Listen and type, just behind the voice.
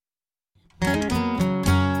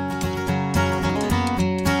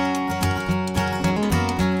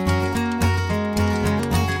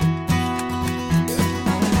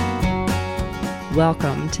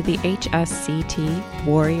Welcome to the HSCT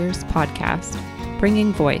Warriors podcast,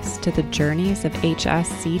 bringing voice to the journeys of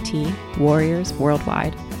HSCT warriors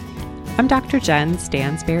worldwide. I'm Dr. Jen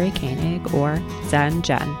Stansberry Koenig, or Zen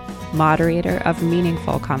Jen, moderator of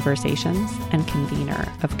meaningful conversations and convener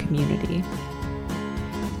of community.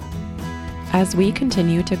 As we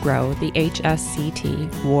continue to grow the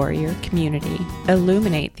HSCT warrior community,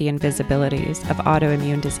 illuminate the invisibilities of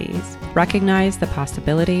autoimmune disease, recognize the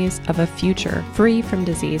possibilities of a future free from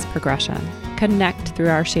disease progression, connect through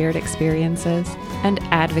our shared experiences, and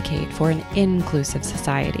advocate for an inclusive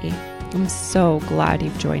society. I'm so glad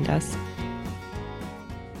you've joined us.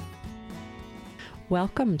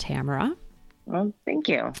 Welcome, Tamara. Well, thank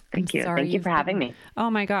you. Thank you for having me. Oh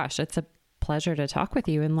my gosh, it's a pleasure to talk with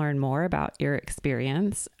you and learn more about your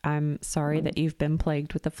experience. I'm sorry that you've been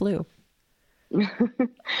plagued with the flu.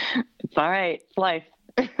 It's all right. It's life.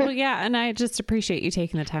 Well, yeah. And I just appreciate you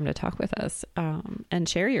taking the time to talk with us and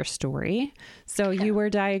share your story. So you were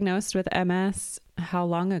diagnosed with MS how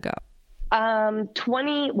long ago? I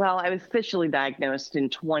was officially diagnosed in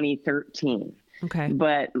 2013. Okay.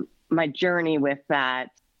 But my journey with that,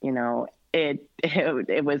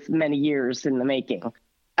 it was many years in the making.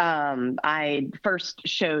 I first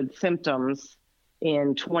showed symptoms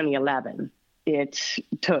in 2011. It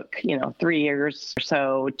took, 3 years or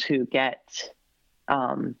so to get,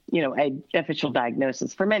 an official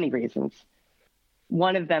diagnosis for many reasons.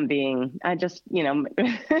 One of them being,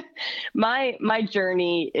 my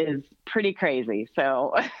journey is pretty crazy.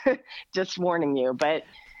 So just warning you, but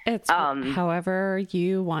it's however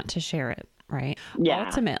you want to share it. Right. Yeah.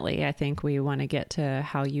 Ultimately, I think we want to get to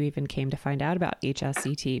how you even came to find out about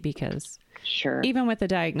HSCT because even with the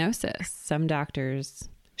diagnosis, some doctors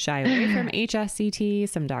shy away from HSCT.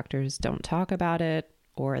 Some doctors don't talk about it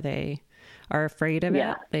or they are afraid of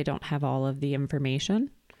it. They don't have all of the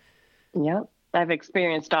information. Yep. I've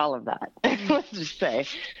experienced all of that. Let's just say,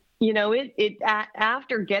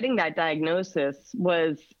 after getting that diagnosis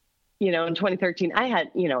was, in 2013, I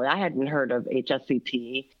hadn't heard of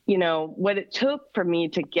HSCT. What it took for me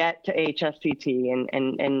to get to HSCT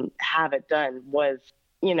and have it done was,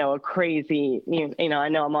 a crazy, I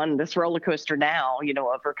know I'm on this roller coaster now,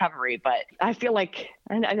 of recovery, but I feel like,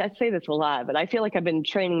 and I say this a lot, but I feel like I've been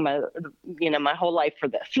training my whole life for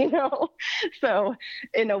this, So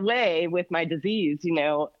in a way with my disease,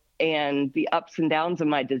 and the ups and downs of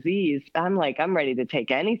my disease, I'm ready to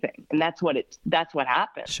take anything. And that's what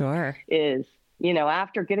happened. Sure. Is,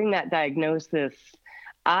 after getting that diagnosis,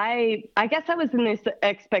 I guess I was in this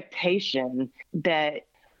expectation that,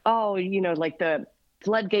 the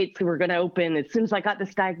floodgates were going to open as soon as I got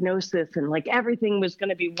this diagnosis and everything was going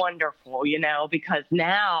to be wonderful, because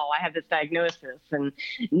now I have this diagnosis and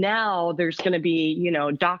now there's going to be,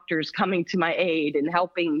 doctors coming to my aid and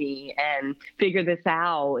helping me and figure this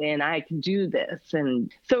out and I can do this.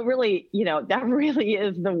 And so really, that really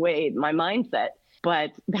is the way my mindset,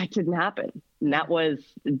 but that didn't happen. And that was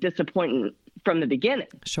disappointing from the beginning.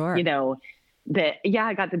 Sure. I got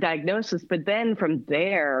the diagnosis, but then from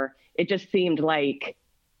there, it just seemed like,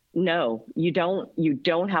 no, you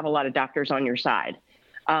don't have a lot of doctors on your side.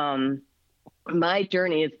 My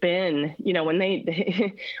journey has been, when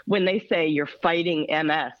they say you're fighting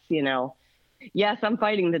MS, yes, I'm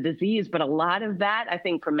fighting the disease, but a lot of that, I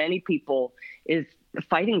think for many people is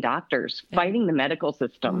fighting doctors, fighting the medical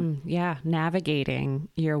system. Navigating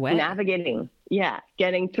your way.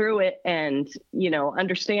 Getting through it and, not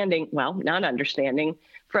understanding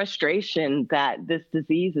frustration that this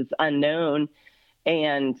disease is unknown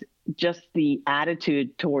and just the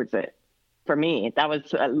attitude towards it. For me, that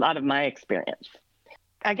was a lot of my experience.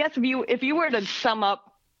 I guess if you were to sum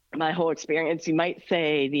up my whole experience, you might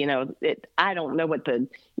say, I don't know what the,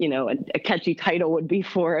 a catchy title would be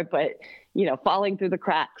for it, but falling through the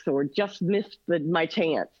cracks or just missed my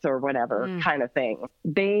chance or whatever kind of thing.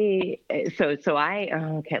 So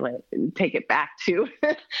I take it back to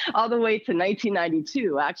all the way to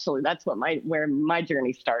 1992. Actually, that's where my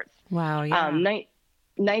journey starts. Wow. Yeah.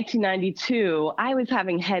 1992, I was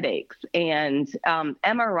having headaches and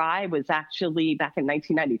MRI was actually back in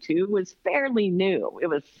 1992 was fairly new. It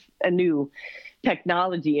was a new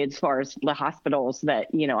technology as far as the hospitals that,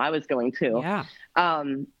 I was going to. Yeah.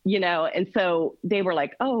 And so they were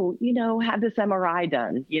like, oh, have this MRI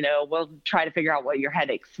done, we'll try to figure out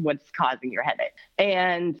what's causing your headache.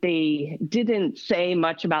 And they didn't say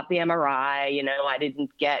much about the MRI. I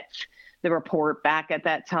didn't get the report back at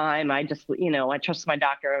that time. I just, I trusted my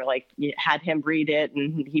doctor, had him read it.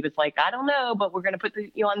 And he was like, I don't know, but we're going to put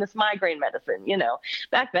you on this migraine medicine.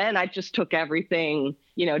 Back then I just took everything,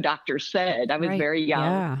 doctors said. I was very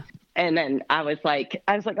young. And then I was like,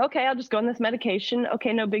 okay, I'll just go on this medication.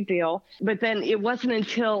 Okay, no big deal. But then it wasn't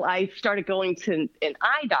until I started going to an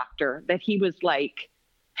eye doctor that he was like,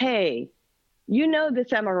 hey, you know, this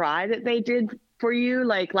MRI that they did for you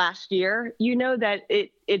like last year, you know that the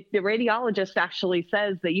radiologist actually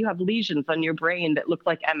says that you have lesions on your brain that look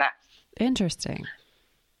like MS. Interesting.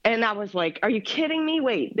 And I was like, are you kidding me?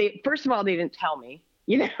 Wait, first of all, they didn't tell me,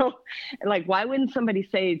 you know, and like, why wouldn't somebody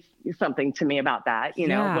say something to me about that? You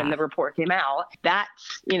know, when the report came out,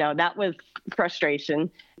 that's, you know, that was frustration,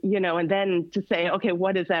 you know, and then to say, okay,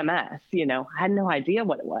 what is MS? You know, I had no idea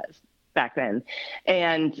what it was back then.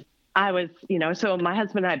 And I was, you know, so my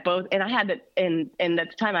husband and I both, and I had it, and at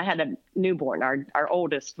the time I had a newborn. Our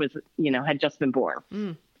oldest was, you know, had just been born.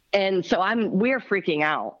 Mm. And so we're freaking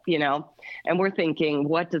out, you know, and we're thinking,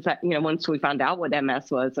 what does that, you know, once we found out what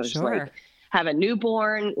MS was, I was like, have a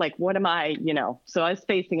newborn, like, what am I, you know, so I was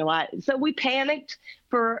facing a lot. So we panicked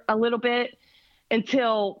for a little bit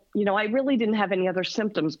until, you know, I really didn't have any other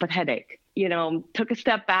symptoms but headache. You know, took a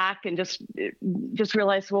step back and just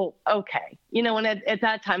realized, well, okay. You know, and at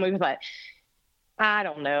that time we was like, I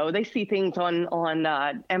don't know. They see things on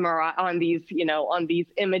MRI, on these, you know, on these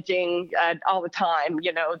imaging all the time,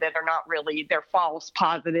 you know, that are not really, they're false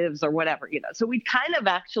positives or whatever, you know. So we kind of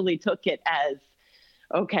actually took it as,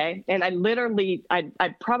 okay. And I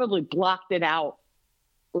probably blocked it out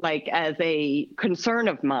like as a concern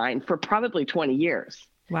of mine for probably 20 years.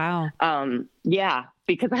 Wow. Yeah,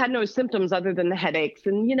 because I had no symptoms other than the headaches,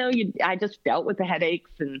 and you know, I just dealt with the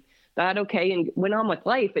headaches and thought, okay, and went on with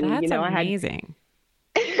life. And that's you know, amazing.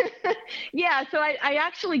 Yeah, so I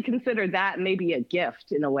actually consider that maybe a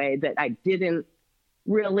gift in a way that I didn't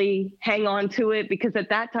really hang on to it, because at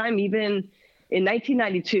that time, even in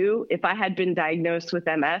 1992, if I had been diagnosed with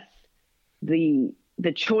MS, the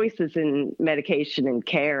choices in medication and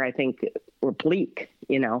care, I think, were bleak.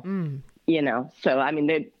 You know. Mm. You know, so I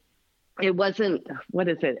mean, it wasn't, what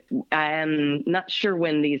is it? I'm not sure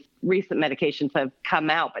when these recent medications have come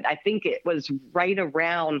out, but I think it was right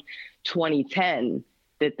around 2010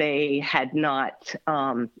 that they had not,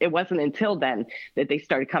 it wasn't until then that they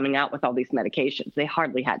started coming out with all these medications. They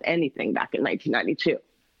hardly had anything back in 1992.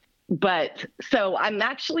 But so I'm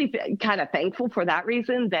actually kind of thankful for that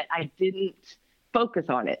reason that I didn't focus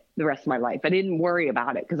on it the rest of my life. I didn't worry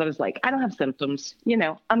about it because I was like, I don't have symptoms, you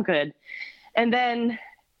know, I'm good. And then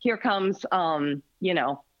here comes, you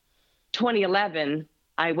know, 2011,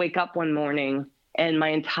 I wake up one morning and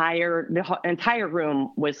the entire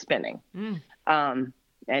room was spinning. Mm.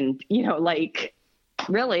 And, you know, like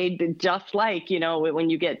really just like, you know, when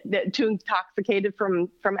you get too intoxicated from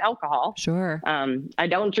alcohol. Sure. I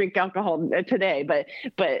don't drink alcohol today, but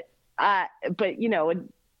you know,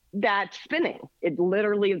 that spinning, it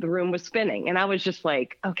literally, the room was spinning. And I was just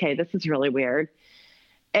like, okay, this is really weird.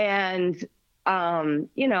 And,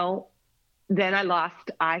 you know, then I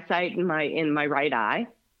lost eyesight in my right eye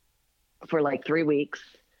for like 3 weeks.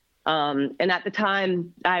 And at the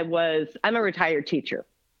time I'm a retired teacher,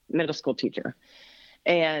 middle school teacher.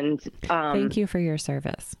 And, thank you for your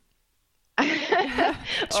service.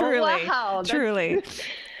 Truly, oh, wow. Truly.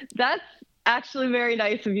 That's actually very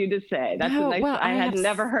nice of you to say. That's a nice. Well, I had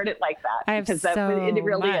never heard it like that. I have it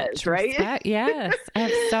really is, right? Yes, I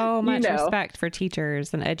have so much respect for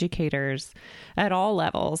teachers and educators at all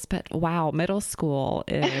levels. But wow, middle school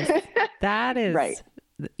is right.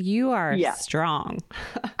 You are strong.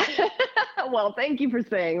 Well, thank you for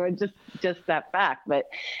saying just that fact. But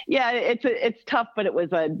yeah, it's tough, but it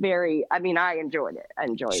was I enjoyed it. I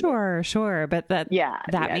enjoyed it. Sure. But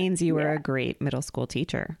that means you were a great middle school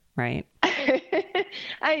teacher, right?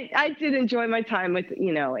 I did enjoy my time with,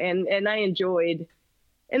 you know, and I enjoyed,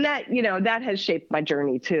 and that, you know, that has shaped my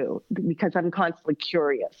journey too, because I'm constantly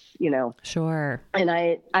curious, you know. Sure.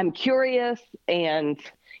 And I'm curious, and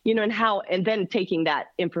you know, and then taking that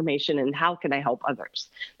information and how can I help others?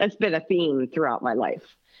 That's been a theme throughout my life.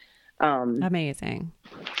 Amazing.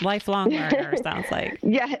 Lifelong learner sounds like.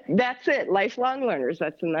 Yeah, that's it. Lifelong learners.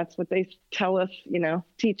 That's what they tell us, you know,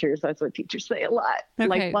 teachers. That's what teachers say a lot. Okay.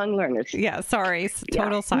 Lifelong learners. Yeah. Sorry.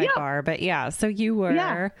 Total sidebar. Yeah. But yeah. So you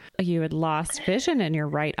had lost vision in your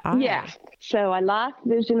right eye. Yeah. So I lost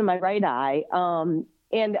vision in my right eye.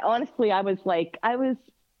 And honestly, I was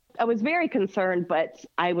very concerned, but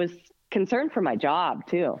I was concerned for my job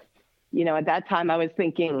too. You know, at that time I was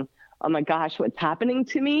thinking, oh my gosh, what's happening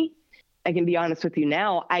to me? I can be honest with you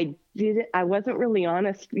now. I wasn't really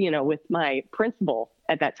honest, you know, with my principal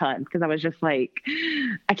at that time, because I was just like,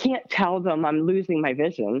 I can't tell them I'm losing my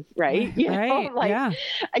vision. Right. You know, like, yeah.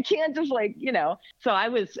 I can't just like, you know, so I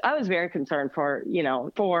was very concerned for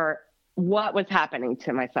what was happening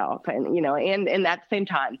to myself. And, you know, and at the same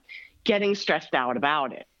time, getting stressed out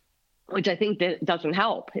about it, which I think that doesn't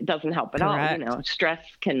help. It doesn't help at all. You know, stress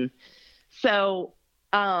can. So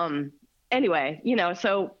anyway, you know,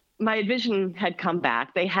 so my vision had come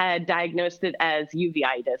back. They had diagnosed it as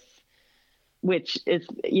uveitis, which is,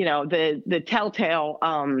 you know, the telltale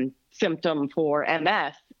symptom for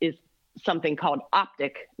MS is something called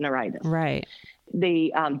optic neuritis. Right.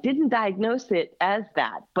 They didn't diagnose it as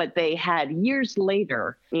that, but they had years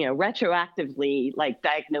later, you know, retroactively like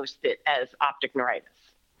diagnosed it as optic neuritis.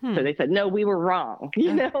 So they said, no, we were wrong.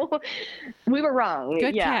 You know, we were wrong.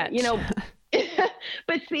 Good catch. You know,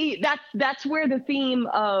 but see, that's where the theme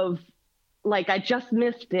of like, I just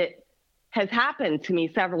missed it has happened to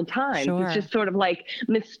me several times. Sure. It's just sort of like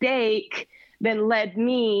mistake then led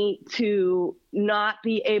me to not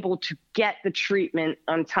be able to get the treatment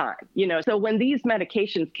on time. You know, so when these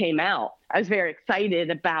medications came out, I was very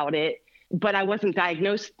excited about it, but I wasn't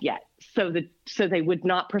diagnosed yet. So they would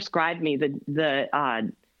not prescribe me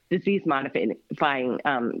the disease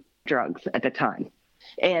modifying drugs at the time.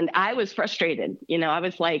 And I was frustrated. You know, I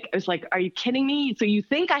was like, are you kidding me? So you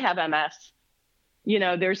think I have MS? You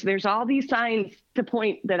know, there's all these signs to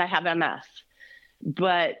point that I have MS.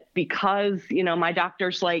 But because, you know, my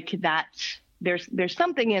doctor's like that, there's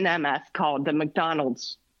something in MS called the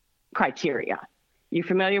McDonald's criteria. You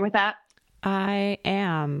familiar with that? I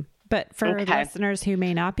am. But for listeners who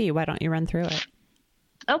may not be, why don't you run through it?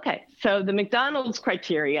 Okay. So the McDonald's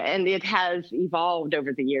criteria, and it has evolved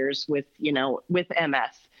over the years with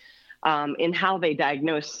MS in how they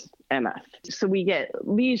diagnose MS. So we get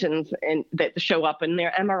lesions that show up in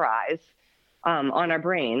their MRIs. On our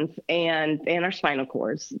brains and our spinal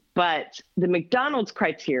cords. But the McDonald's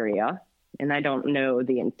criteria, and I don't know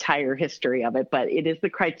the entire history of it, but it is the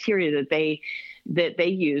criteria that they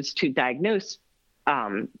use to diagnose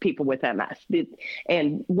people with MS.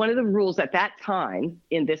 And one of the rules at that time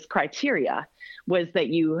in this criteria was that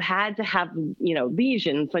you had to have, you know,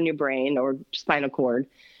 lesions on your brain or spinal cord.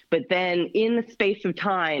 But then in the space of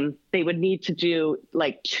time, they would need to do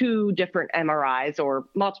like 2 different MRIs or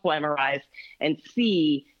multiple MRIs and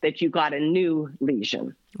see that you got a new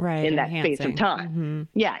lesion in that space of time.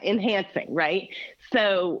 Mm-hmm. Yeah, enhancing, right?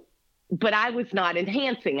 So, but I was not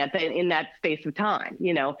enhancing in that space of time,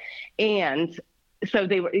 you know, and so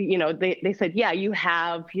they were, you know, they said, yeah, you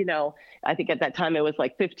have, you know, I think at that time it was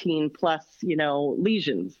like 15 plus, you know,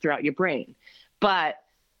 lesions throughout your brain, but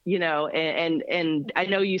you know, and I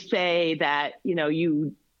know you say that, you know,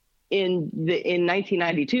 in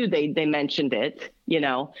 1992, they mentioned it, you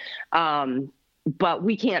know, but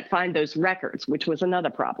we can't find those records, which was another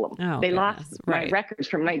problem. They lost my records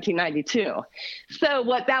from 1992. So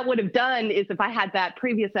what that would have done is if I had that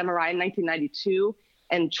previous MRI in 1992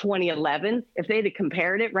 and 2011, if they'd have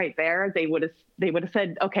compared it right there, they would have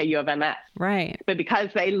said, okay, you have MS. Right. But because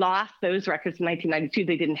they lost those records in 1992,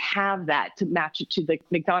 they didn't have that to match it to the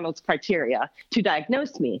McDonald's criteria to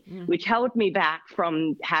diagnose me, which held me back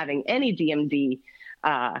from having any DMD,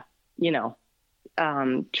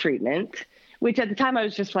 treatment, which at the time I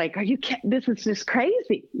was just like, this is just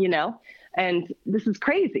crazy, you know, and this is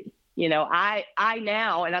crazy. You know, I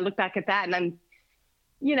now, and I look back at that and I'm,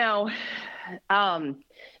 you know,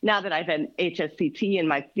 now that I've had HSCT and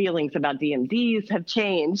my feelings about DMDs have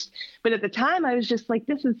changed, but at the time I was just like,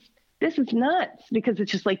 this is nuts, because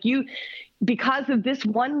it's just like because of this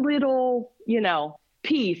one little, you know,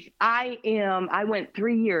 piece, I went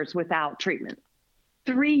 3 years without treatment,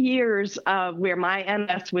 3 years where my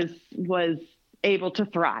MS was able to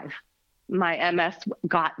thrive. My MS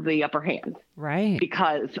got the upper hand, right?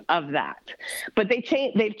 Because of that. But they've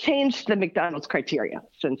changed the McDonald's criteria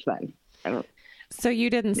since then. So you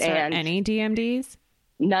didn't start any DMDs?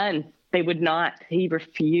 None. They would not. He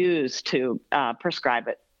refused to prescribe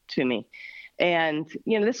it to me. And,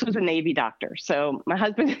 you know, this was a Navy doctor. So my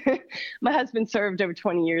husband served over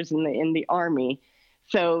 20 years in the Army.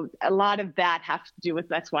 So a lot of that has to do with,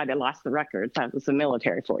 that's why they lost the records. That was the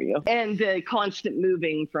military for you. And the constant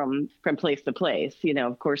moving from place to place, you know,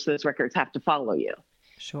 of course, those records have to follow you.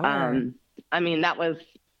 Sure. I mean, that was,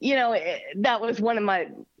 you know, that was one of my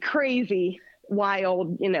crazy,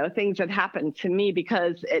 wild, you know, things that happened to me,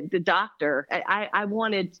 because the doctor, I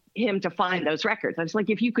wanted him to find those records. I was like,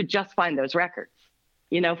 if you could just find those records.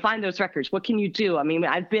 You know, find those records. What can you do? I mean,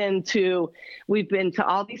 we've been to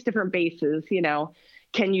all these different bases, you know,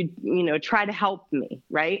 can you, you know, try to help me?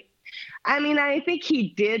 Right. I mean, I think he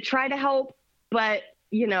did try to help, but,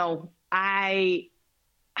 you know, I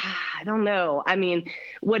don't know. I mean,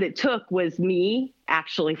 what it took was me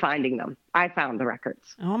actually finding them. I found the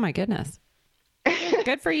records. Oh my goodness.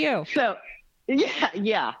 Good for you. So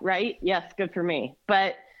yeah. Right. Yes. Good for me.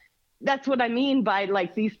 But that's what I mean by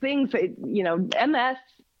like these things, you know, MS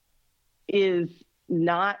is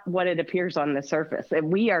not what it appears on the surface.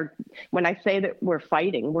 And when I say that we're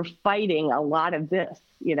fighting a lot of this,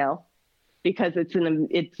 you know, because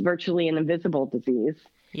it's virtually an invisible disease.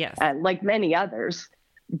 Yes. Like many others,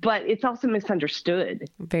 but it's also misunderstood.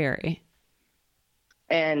 Very.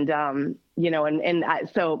 And, you know,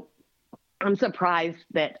 so I'm surprised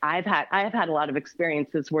that I have had a lot of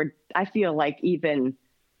experiences where I feel like even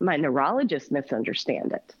my neurologists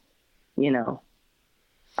misunderstand it, you know?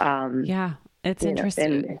 Yeah. It's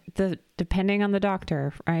interesting. Depending on the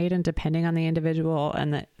doctor, right? And depending on the individual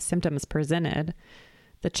and the symptoms presented,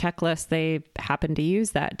 the checklist they happen to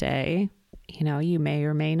use that day, you know, you may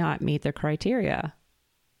or may not meet the criteria.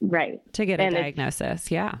 Right. To get a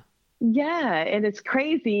diagnosis. Yeah. Yeah. And it's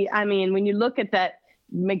crazy. I mean, when you look at that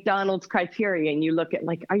McDonald's criteria and you look at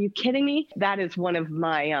like, are you kidding me? That is one of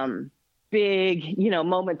my big, you know,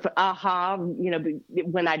 moments, aha, you know,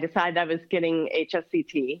 when I decided I was getting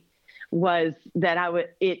HSCT, was that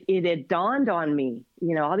it had dawned on me,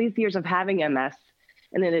 you know, all these years of having MS,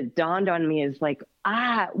 and then it dawned on me as like,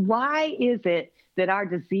 why is it that our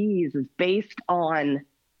disease is based on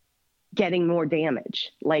getting more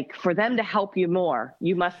damage? Like, for them to help you more,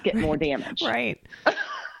 you must get more damage. Right.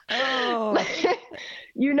 Oh.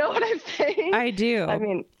 You know what I'm saying? I do. I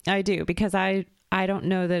mean, I do, because I don't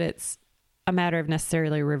know that it's a matter of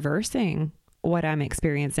necessarily reversing what I'm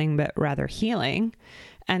experiencing, but rather healing.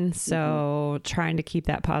 And so trying to keep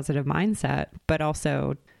that positive mindset, but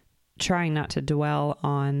also trying not to dwell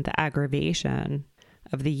on the aggravation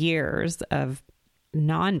of the years of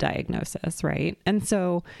non-diagnosis, right? And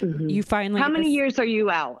so you finally... How many years are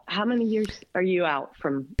you out? How many years are you out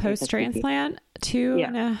from post-transplant?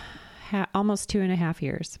 Almost 2.5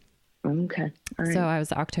 years. Okay. All right. So I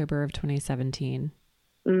was October of 2017.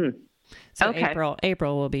 So okay.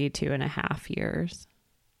 April will be 2.5 years.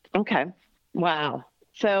 Okay. Wow.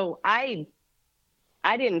 So I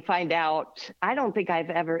didn't find out. I don't think I've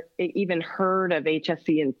ever even heard of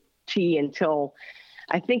HSCT until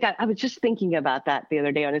I think I was just thinking about that the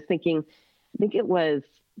other day. I was thinking, I think it was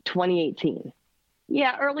 2018.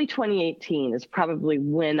 Yeah, early 2018 is probably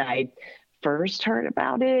when I first heard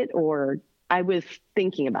about it, or I was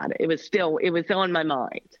thinking about it. It was on my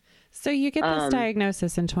mind. So you get this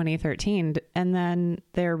diagnosis in 2013, and then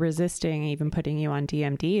they're resisting even putting you on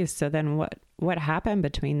DMDs. So then what happened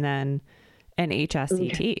between then and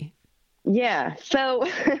HSCT? Yeah. So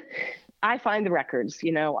I find the records,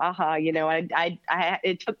 you know, you know,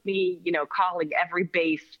 it took me, you know, calling every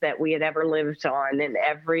base that we had ever lived on and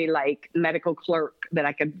every like medical clerk that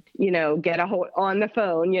I could, you know, get a hold on the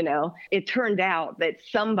phone, you know. It turned out that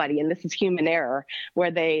somebody, and this is human error,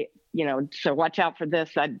 where they, you know, so watch out for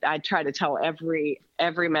this. I try to tell every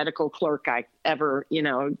medical clerk I ever, you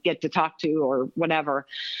know, get to talk to or whatever,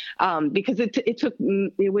 because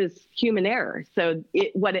it was human error. So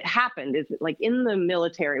what happened is like in the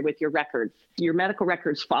military with your records, your medical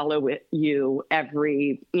records follow with you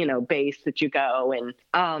every, you know, base that you go. And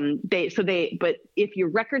but if your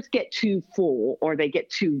records get too full or they get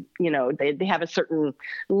too, you know, they have a certain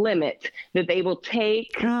limit, that they will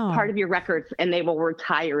take part of your records and they will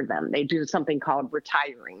retire them. They do something called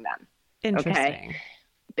retiring them. Interesting. Okay.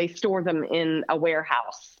 They store them in a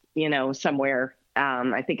warehouse, you know, somewhere.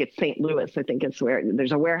 I think it's St. Louis. I think it's where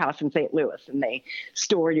there's a warehouse in St. Louis, and they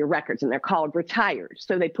store your records, and they're called retired.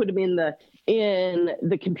 So they put them in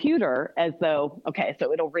the computer as though, okay,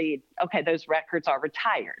 so it'll read, okay, those records are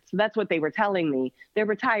retired. So that's what they were telling me. They're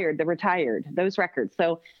retired, those records.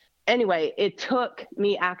 So anyway, it took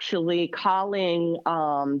me actually calling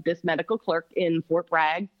this medical clerk in Fort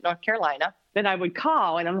Bragg, North Carolina, that I would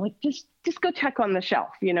call, and I'm like, just go check on the shelf,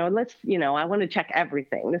 you know, I want to check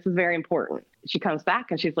everything. This is very important. She comes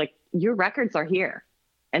back and she's like, your records are here.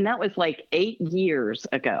 And that was like 8 years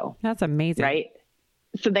ago. That's amazing. Right?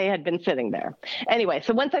 So they had been sitting there. Anyway,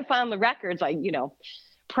 so once I found the records, I, you know,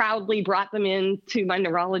 proudly brought them in to my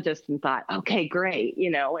neurologist and thought, okay, great,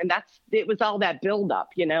 you know, and it was all that buildup,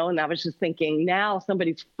 you know, and I was just thinking, now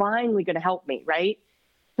somebody's finally going to help me, right?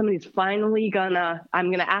 Somebody's finally I'm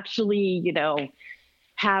going to actually, you know,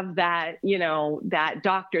 have that, you know, that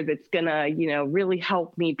doctor that's going to, you know, really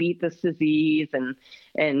help me beat this disease and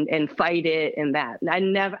fight it and that.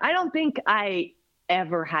 And I don't think I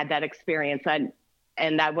ever had that experience.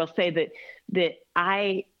 And I will say that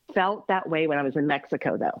I felt that way when I was in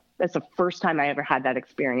Mexico, though. That's the first time I ever had that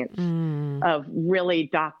experience of really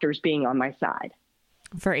doctors being on my side.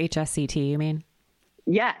 For HSCT, you mean?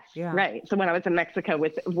 Yes. Yeah. Right. So when I was in Mexico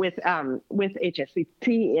with HSCT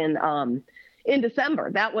in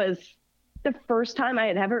December, that was the first time I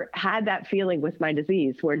had ever had that feeling with my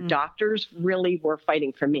disease where doctors really were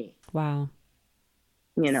fighting for me. Wow.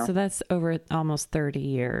 You know? So that's over almost 30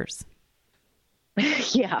 years.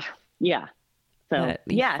 Yeah. Yeah. So,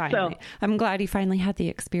 So I'm glad you finally had the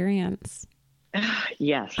experience.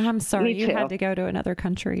 Yes. I'm sorry me you too. had to go to another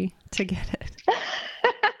country to get it.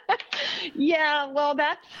 Yeah. Well,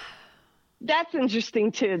 that's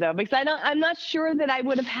interesting too, though, because I'm not sure that I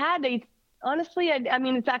would have had honestly, I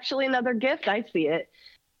mean, it's actually another gift. I see it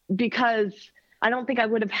because I don't think I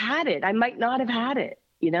would have had it. I might not have had it,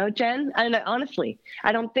 you know, Jen. And honestly,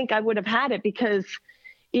 I don't think I would have had it because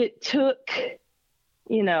it took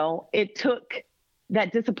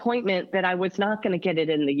that disappointment that I was not going to get it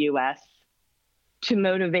in the U.S. to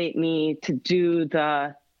motivate me to do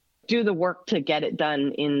the work to get it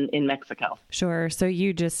done in Mexico. Sure. So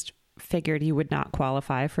you just figured you would not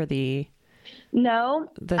qualify for the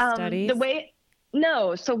studies?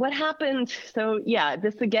 So what happened? So yeah,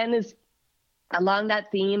 this again is along that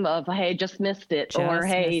theme of, hey, just missed it, shucks,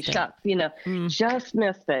 just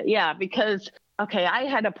missed it. Yeah, because, okay, I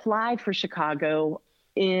had applied for Chicago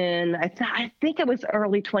in, I think it was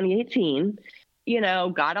early 2018,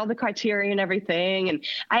 got all the criteria and everything. And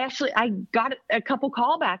I got a couple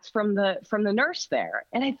callbacks from the nurse there.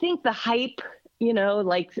 And I think the hype,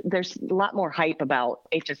 there's a lot more hype about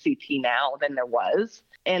HSCT now than there was.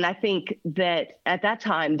 And I think that at that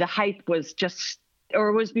time, the hype was it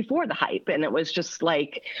was before the hype. And it was just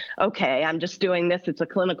like, okay, I'm just doing this. It's a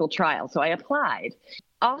clinical trial. So I applied.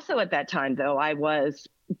 Also at that time, though, I was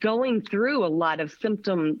going through a lot of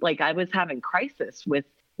symptoms, like I was having crisis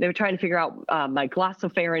they were trying to figure out my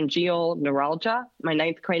glossopharyngeal neuralgia. My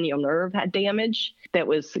ninth cranial nerve had damage that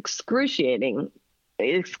was excruciatingly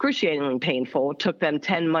painful. It took them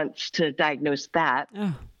 10 months to diagnose that.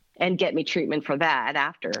 Oh. And get me treatment for that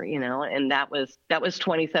after, and that was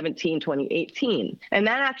 2017, 2018. And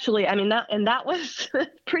that actually, that was a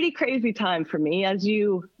pretty crazy time for me. I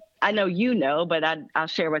know, but I'll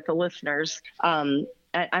share with the listeners. I'm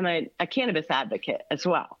a cannabis advocate as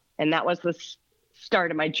well. And that was the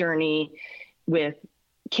start of my journey with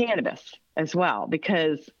cannabis as well,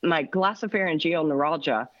 because my glossopharyngeal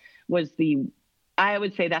neuralgia was I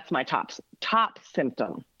would say that's my top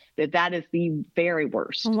symptom. That is the very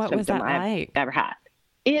worst symptom I've ever had.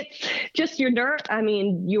 It's just your nerve. So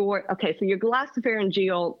your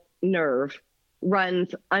glossopharyngeal nerve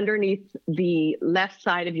runs underneath the left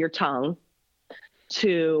side of your tongue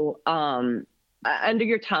to under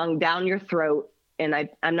your tongue, down your throat. And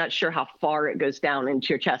I'm not sure how far it goes down into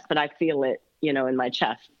your chest, but I feel it, in my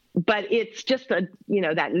chest. But it's just that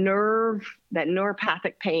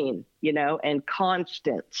neuropathic pain, and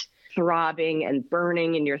constant throbbing and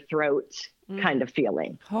burning in your throat kind of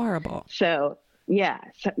feeling. Horrible. So yeah,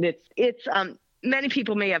 it's many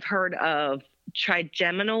people may have heard of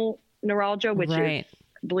trigeminal neuralgia, which I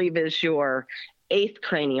believe is your eighth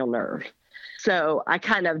cranial nerve. So I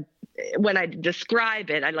kind of, when I describe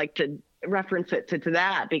it, I like to reference it to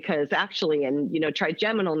that, because actually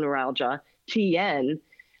trigeminal neuralgia, TN,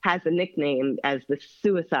 has a nickname as the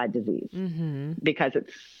suicide disease because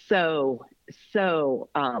it's so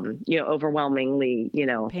overwhelmingly,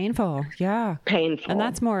 painful. Yeah. Painful. And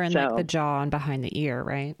that's more in like the jaw and behind the ear,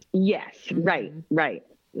 right? Yes. Mm-hmm. Right.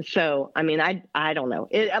 So, I don't know.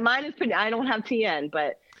 Mine is pretty, I don't have TN,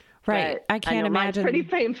 but I can't imagine. It's pretty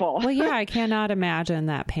painful. Well, yeah, I cannot imagine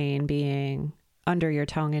that pain being under your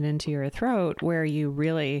tongue and into your throat, where you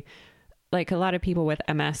really, like, a lot of people with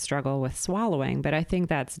MS struggle with swallowing, but I think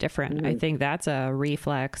that's different. I think that's a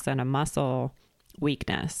reflex and a muscle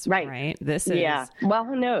weakness, right? This is well,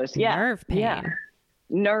 who knows? Nerve pain. Yeah.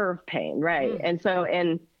 Nerve pain, right? And so,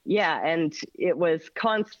 and it was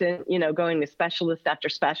constant, going to specialist after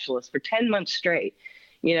specialist for 10 months straight,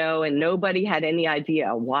 and nobody had any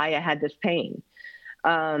idea why I had this pain.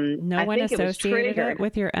 No one associated it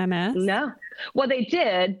with your MS? No. Well, they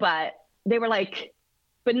did, but they were like,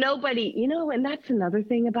 but nobody, and that's another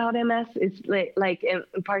thing about MS is like and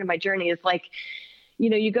part of my journey is like,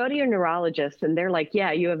 you go to your neurologist and they're like,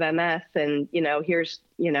 yeah, you have MS and, here's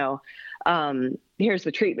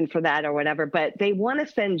the treatment for that or whatever. But they want to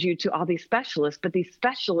send you to all these specialists, but these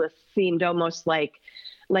specialists seemed almost like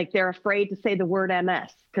they're afraid to say the word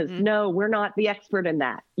MS because no, we're not the expert in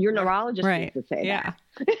that. Your neurologist needs to say that.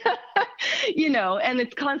 And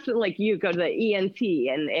it's constant, like you go to the ENT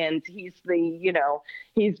and he's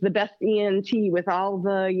the best ENT with all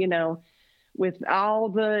the,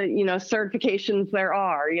 certifications there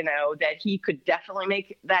are, that he could definitely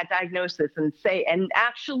make that diagnosis and say, and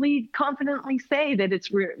actually confidently say that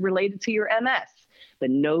it's related to your MS, but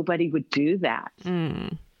nobody would do that.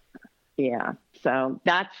 Yeah. So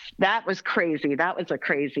that was crazy. That was a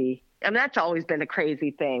crazy, and that's always been a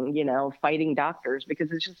crazy thing, fighting doctors,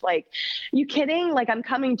 because it's just like, you kidding? Like, I'm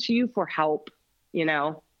coming to you for help,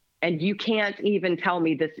 and you can't even tell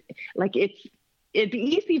me this. Like, it's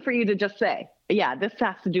easy for you to just say, yeah, this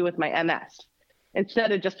has to do with my MS,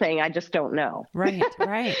 instead of just saying, I just don't know. Right.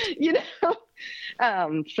 Right.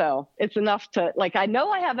 So it's enough to, like, I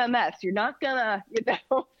know I have MS. You're not gonna,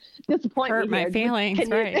 disappoint Hurt me my here. feelings.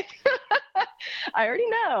 Right. I already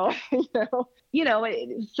know,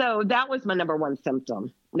 so that was my number one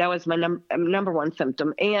symptom. That was my number one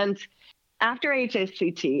symptom. And after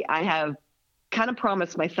HSCT, I have kind of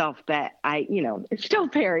promised myself that it's still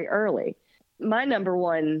very early. My number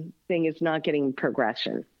one thing is not getting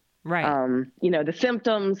progression. Right. The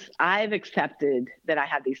symptoms, I've accepted that I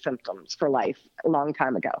had these symptoms for life a long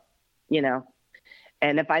time ago,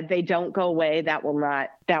 and if they don't go away, that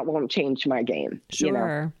won't change my game.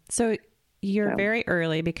 Sure. So you're very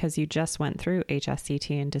early because you just went through HSCT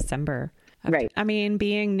in December. Right. I mean,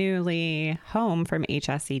 being newly home from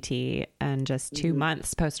HSCT and just 2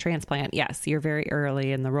 months post-transplant, yes, you're very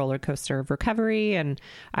early in the roller coaster of recovery. And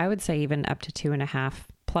I would say even up to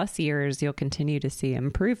 2.5+ years, you'll continue to see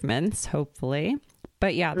improvements, hopefully.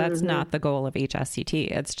 But yeah, that's not the goal of HSCT.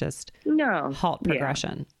 It's just halt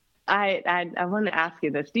progression. Yeah. I want to ask you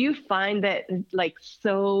this. Do you find that, like,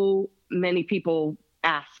 so many people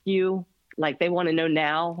ask you, like, they want to know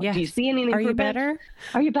now? Yes. Do you see any improvement? Are you better?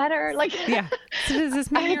 Are you better? Like, yeah. So does this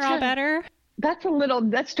mean you're all better?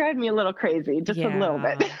 That's driving me a little crazy, just a little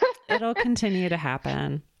bit. It'll continue to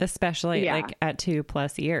happen, especially like at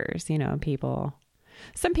 2+ years,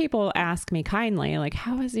 some people ask me kindly, like,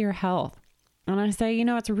 how is your health? And I say,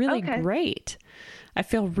 it's really great. I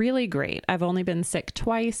feel really great. I've only been sick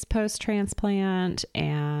twice post-transplant,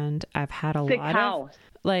 and I've had a lot of,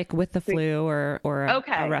 like, with the flu or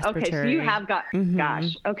a respiratory. Okay, so you have got,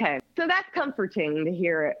 gosh, okay. So that's comforting to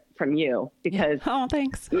hear it from you, because... Oh,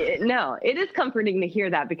 thanks. No, it is comforting to hear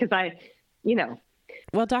that, because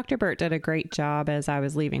Well, Dr. Burt did a great job as I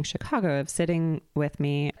was leaving Chicago of sitting with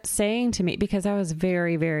me, saying to me, because I was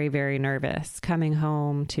very, very, very nervous coming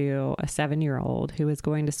home to a 7-year-old who was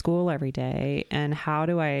going to school every day. And how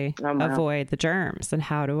do I avoid the germs, and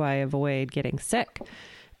how do I avoid getting sick?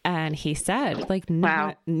 And he said, like,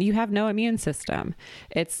 you have no immune system.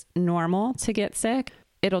 It's normal to get sick.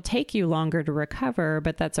 It'll take you longer to recover,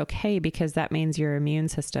 but that's okay, because that means your immune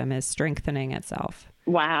system is strengthening itself.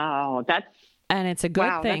 Wow. And it's a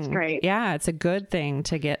good thing. That's great. Yeah, it's a good thing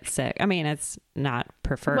to get sick. I mean, it's not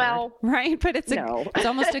preferred, right? But it's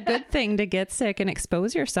almost a good thing to get sick and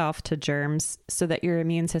expose yourself to germs so that your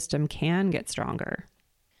immune system can get stronger.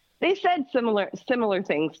 They said similar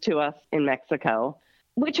things to us in Mexico,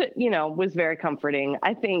 which, was very comforting.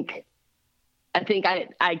 I think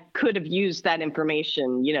I could have used that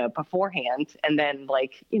information, beforehand. And then,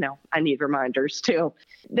 like, I need reminders too.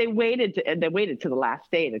 They waited to the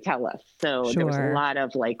last day to tell us. So There was a lot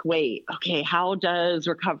of, like, wait, okay, how does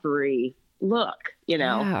recovery look?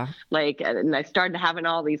 Like, and I started having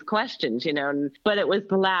all these questions, but it was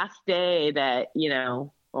the last day that,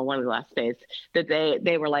 well, one of the last days that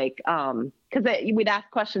they were like, because we'd ask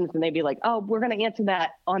questions and they'd be like, oh, we're going to answer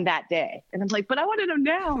that on that day. And I'm like, but I want to know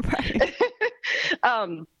now. Right. I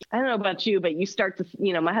don't know about you, but you start to,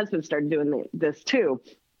 my husband started doing this too.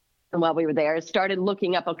 And while we were there, I started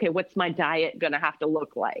looking up, okay, what's my diet going to have to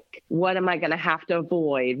look like? What am I going to have to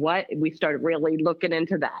avoid? We started really looking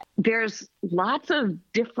into that. There's lots of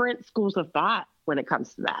different schools of thought when it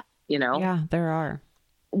comes to that, Yeah, there are.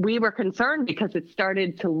 We were concerned because it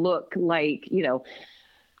started to look like,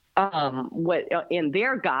 what in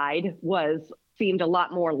their guide seemed a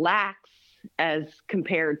lot more lax as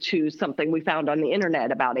compared to something we found on the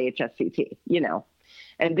internet about HSCT,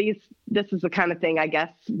 and this is the kind of thing, I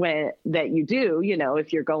guess, that you do,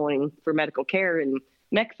 if you're going for medical care in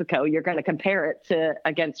Mexico, you're going to compare it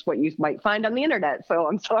against what you might find on the internet. So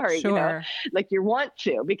I'm sorry, like you want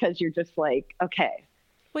to, because you're just like, okay.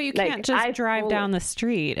 Well, you can't just drive down the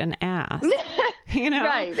street and ask,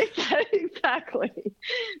 Right, exactly.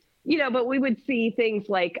 But we would see things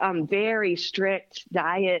like very strict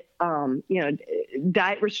diet,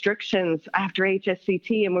 diet restrictions after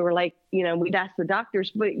HSCT. And we were like, we'd ask the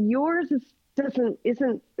doctors, but yours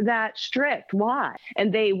isn't that strict. Why?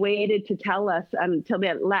 And they waited to tell us until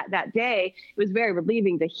that day. It was very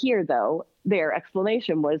relieving to hear, though. Their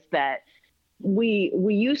explanation was that we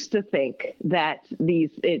used to think that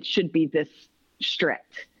it should be this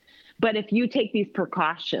strict. But if you take these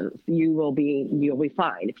precautions, you'll be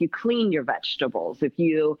fine. If you clean your vegetables, and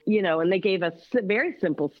they gave us very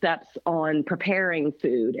simple steps on preparing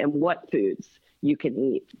food and what foods, you can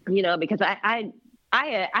eat, because I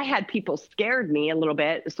had people scared me a little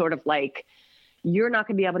bit, sort of like, you're not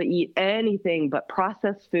going to be able to eat anything but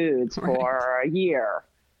processed foods for a year.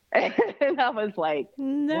 And I was like,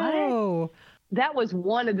 no. What? That was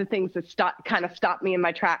one of the things that stopped me in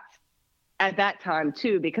my tracks at that time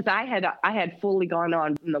too, because I had fully gone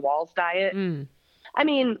on the Walls diet. I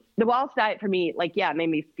mean, the Walls diet for me, like, yeah, it made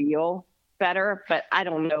me feel better, but I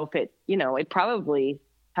don't know if it, it probably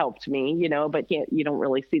helped me, but you don't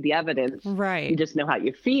really see the evidence. Right. You just know how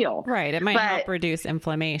you feel. Right. It might help reduce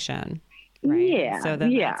inflammation. Right. Yeah. So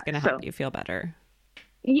then that's going to help you feel better.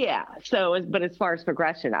 Yeah. So, but as far as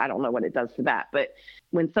progression, I don't know what it does for that. But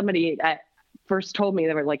when somebody first told me,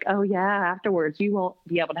 they were like, oh yeah, afterwards you won't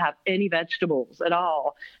be able to have any vegetables at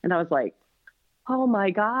all. And I was like, oh my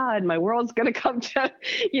God, my world's going to come to,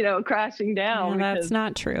 crashing down. Yeah, that's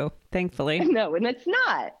not true, thankfully. No, and it's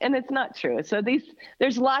not true. So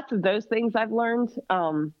there's lots of those things I've learned.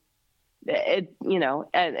 And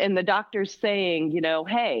the doctor's saying,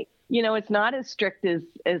 hey, it's not as strict as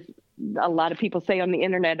a lot of people say on the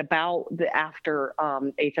internet about the after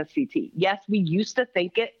HSCT. Yes, we used to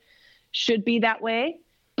think it should be that way,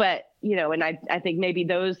 but and I think maybe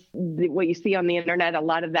what you see on the internet, a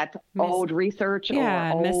lot of that's old research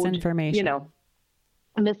or old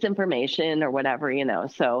misinformation or whatever,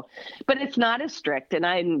 so, but it's not as strict, and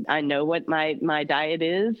I know what my diet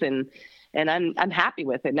is, and I'm happy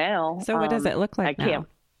with it now. So what does it look like now?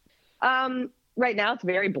 Right now it's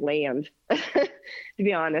very bland, to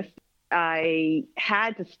be honest. I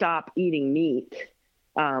had to stop eating meat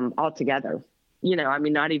altogether.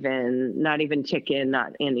 Not even chicken,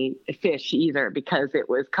 not any fish either, because it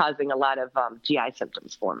was causing a lot of GI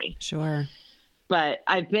symptoms for me. Sure. But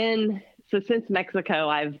since Mexico,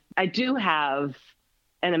 I do have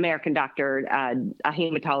an American doctor, a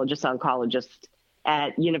hematologist oncologist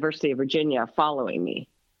at University of Virginia following me.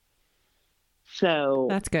 So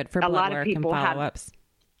that's good for blood work and follow-ups.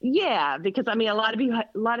 Yeah, because a lot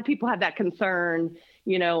of people have that concern,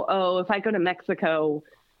 if I go to Mexico,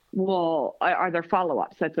 well, are there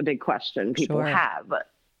follow-ups? That's a big question people have.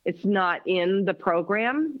 It's not in the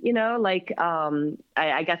program,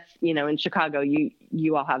 I guess, in Chicago,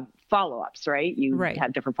 you all have follow-ups, right? You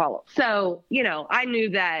have different follow-ups. So, I knew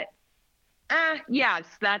that, yes,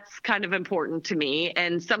 that's kind of important to me.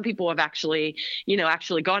 And some people have actually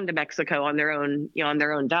gone to Mexico on their own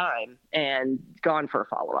dime and gone for a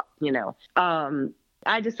follow-up,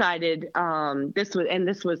 I decided,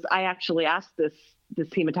 I actually asked this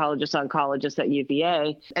hematologist oncologist at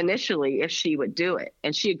UVA initially if she would do it.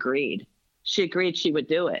 And she agreed. She agreed she would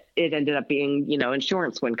do it. It ended up being,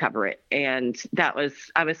 insurance wouldn't cover it. And I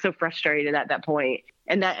was so frustrated at that point.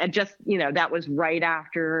 And that just, that was right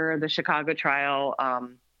after the Chicago trial,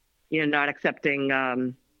 not accepting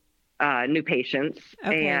new patients.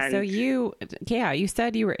 Okay, and so you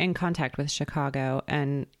said you were in contact with Chicago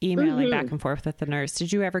and emailing back and forth with the nurse.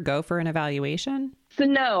 Did you ever go for an evaluation? So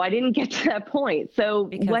no, I didn't get to that point. So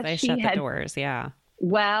because what they shut the doors, yeah.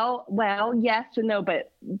 Well, yes and no,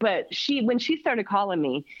 but when she started calling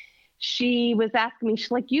me, she was asking me, she's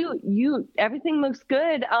like, you, everything looks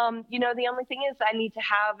good. The only thing is I need to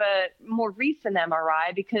have a more recent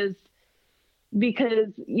MRI because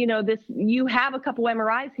you have a couple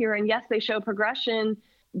MRIs here, and yes, they show progression,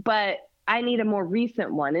 but I need a more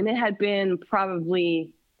recent one. And it had been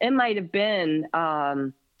it might've been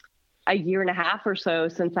a year and a half or so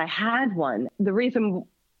since I had one. The reason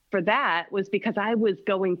for that was because I was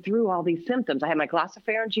going through all these symptoms. I had my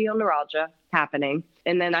glossopharyngeal neuralgia happening.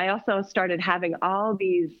 And then I also started having all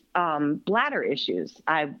these bladder issues.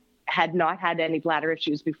 I had not had any bladder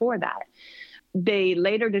issues before that. They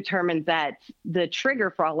later determined that the trigger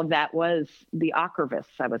for all of that was the Ocrevus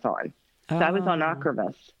I was on. So I was on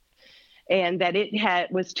Ocrevus, and that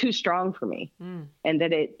it was too strong for me, and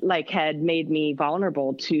that it had made me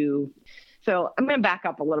vulnerable to. So I'm going to back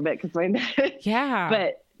up a little bit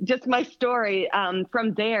but just my story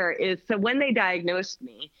from there is, so when they diagnosed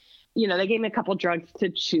me, they gave me a couple drugs to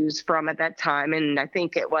choose from at that time. And I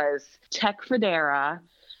think it was Tecfidera,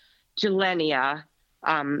 Gilenya,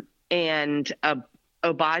 and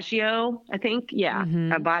Aubagio, I think. Yeah.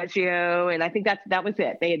 Aubagio. And I think that was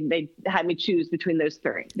it. They had me choose between those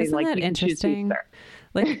three. Isn't that interesting?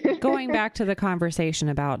 Going back to the conversation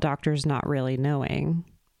about doctors not really knowing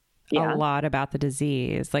a lot about the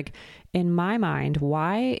disease, in my mind,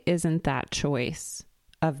 why isn't that choice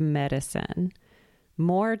of medicine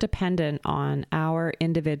more dependent on our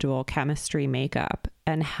individual chemistry makeup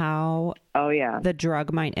and how the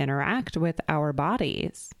drug might interact with our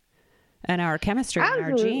bodies and our chemistry and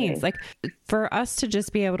our genes? For us to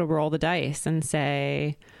just be able to roll the dice and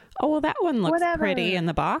say, Oh, well, that one looks Whatever. pretty in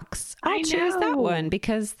the box. I'll choose that one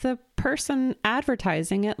because the person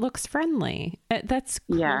advertising it looks friendly. That's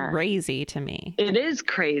crazy to me. It is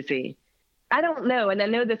crazy. I don't know. And I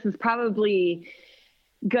know this is probably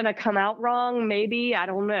going to come out wrong. Maybe, I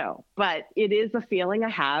don't know, but it is a feeling I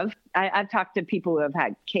have. I've talked to people who have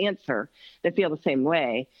had cancer that feel the same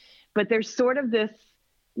way, but there's sort of this,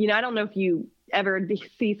 I don't know if you ever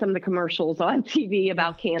see some of the commercials on TV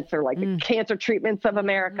about cancer, like the Cancer Treatments of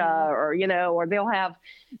America, or they'll have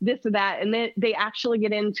this or that. And then they actually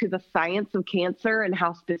get into the science of cancer and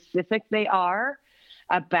how specific they are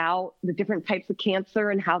about the different types of cancer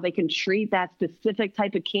and how they can treat that specific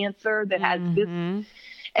type of cancer that has this.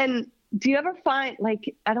 And do you ever find,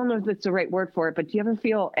 like, I don't know if that's the right word for it, but do you ever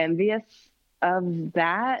feel envious of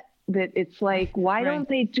that? That it's like, why don't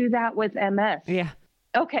they do that with MS? Yeah.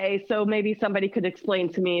 Okay, so maybe somebody could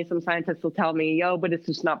explain to me, some scientists will tell me, but it's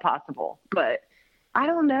just not possible. But I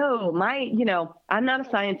don't know. I'm not a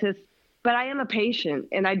scientist, but I am a patient.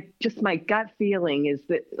 And my gut feeling is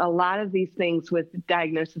that a lot of these things with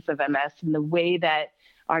diagnosis of MS and the way that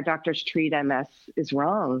our doctors treat MS is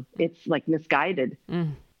wrong. It's like misguided.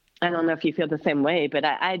 I don't know if you feel the same way, but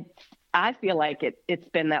I feel like it's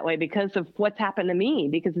been that way because of what's happened to me,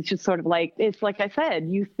 because it's just sort of like, it's like I said,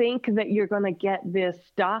 you think that you're going to get this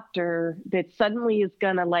doctor that suddenly is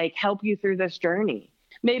going to like help you through this journey.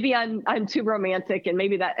 Maybe I'm too romantic, and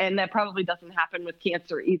maybe that probably doesn't happen with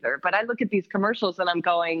cancer either. But I look at these commercials and I'm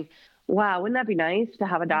going, wow, wouldn't that be nice to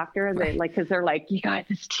have a doctor that because they're like, you got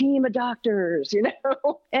this team of doctors,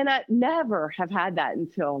 and I never have had that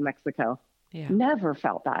until Mexico. Yeah. Never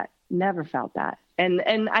felt that.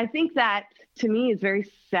 And I think that to me is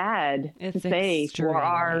very sad to say for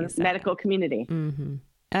our medical community.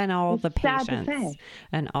 And all the patients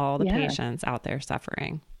patients out there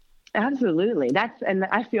suffering. Absolutely. And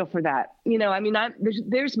I feel for that.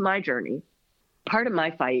 There's my journey. Part of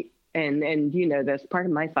my fight, and this, part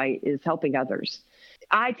of my fight is helping others.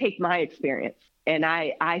 I take my experience and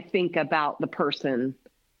I think about the person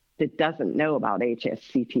that doesn't know about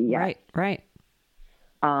HSCT yet. Right.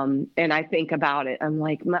 And I think about it. I'm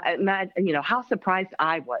like, how surprised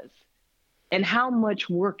I was and how much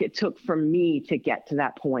work it took for me to get to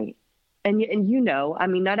that point. And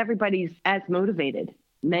not everybody's as motivated.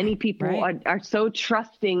 Many people are so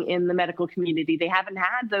trusting in the medical community. They haven't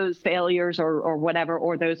had those failures or whatever,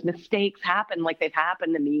 or those mistakes happen like they've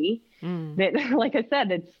happened to me. That, like I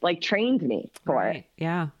said, it's like trained me for it.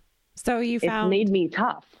 Yeah. So it's made me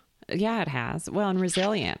tough. Yeah, it has. Well, and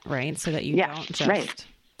resilient, right? So that you don't just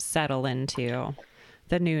settle into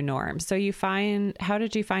the new norm. So how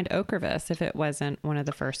did you find Ocrevus if it wasn't one of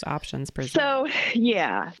the first options presented? So,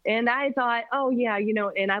 and I thought,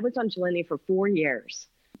 and I was on Gilenya for 4 years,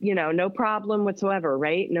 no problem whatsoever,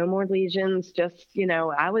 right? No more lesions, just,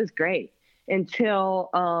 I was great until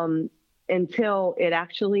it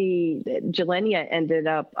actually, Gilenya ended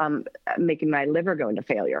up making my liver go into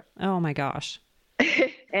failure. Oh my gosh.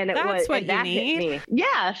 And that's what you need.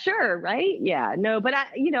 Yeah, sure. Right. Yeah, no, but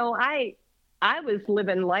I was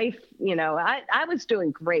living life, I was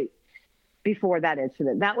doing great before that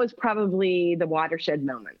incident. That was probably the watershed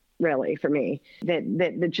moment, really, for me, that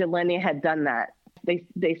the Gilenya had done that.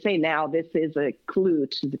 They say now this is a clue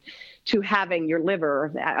to having your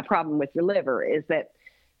liver, a problem with your liver, is that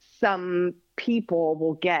some people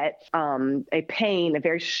will get a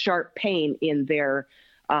very sharp pain in their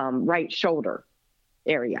right shoulder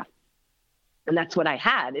area. And that's what I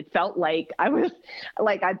had. It felt like I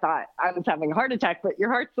thought I was having a heart attack, but your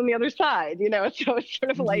heart's on the other side, so it's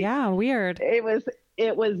sort of like, yeah, weird. It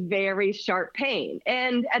was very sharp pain.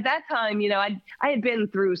 And at that time, I had been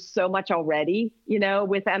through so much already,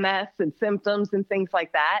 with MS and symptoms and things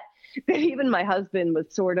like that even my husband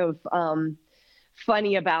was sort of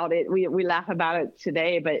funny about it. We laugh about it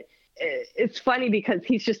today, but it's funny because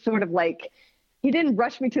he's just sort of like, he didn't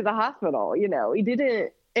rush me to the hospital, he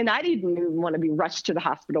didn't. And I didn't even want to be rushed to the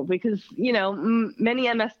hospital because,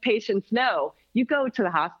 many MS patients know you go to the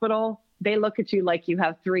hospital, they look at you like you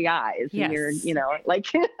have three eyes. Yes. And you're, like,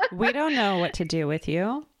 we don't know what to do with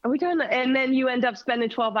you. We don't. And then you end up spending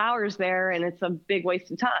 12 hours there and it's a big waste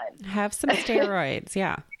of time. Have some steroids.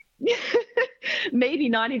 Yeah. Maybe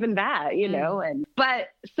not even that, but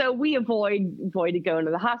so we avoided going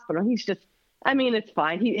to the hospital. He's just, it's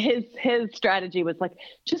fine. His strategy was like,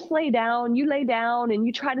 just lay down, and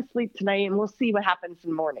you try to sleep tonight and we'll see what happens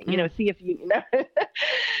in the morning, see if you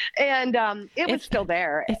and it was still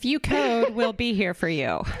there. If you code, we'll be here for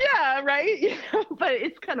you. Yeah, Yeah, right. But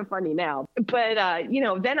it's kind of funny now. But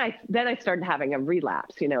then I started having a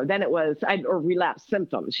relapse. Then it was or relapse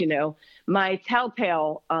symptoms. My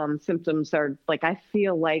telltale symptoms are like I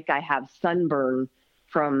feel like I have sunburn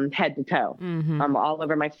from head to toe, all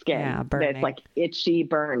over my skin. Yeah, burning. It's like itchy,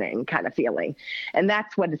 burning kind of feeling, and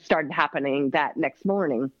that's what started happening that next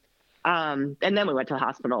morning. And then we went to the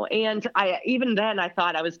hospital, and even then I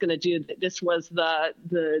thought I was going to do this was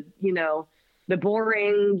the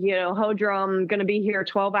boring, hodrum, going to be here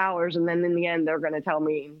 12 hours. And then in the end, they're going to tell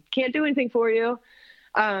me, can't do anything for you.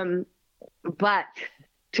 But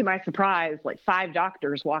to my surprise, like 5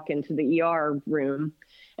 doctors walk into the ER room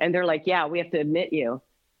and they're like, yeah, we have to admit you.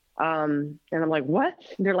 And I'm like, what?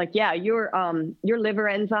 They're like, yeah, your liver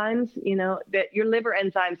enzymes, that your liver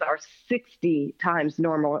enzymes are 60 times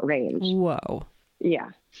normal range. Whoa.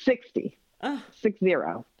 Yeah. 60, 60.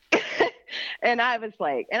 And I was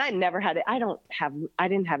like, and I never had it. I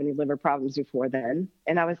didn't have any liver problems before then.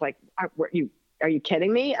 And I was like, are you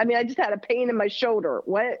kidding me? I mean, I just had a pain in my shoulder.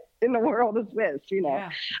 What in the world is this?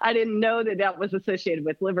 Yeah. I didn't know that was associated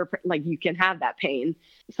with liver. Like you can have that pain.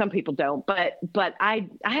 Some people don't, but I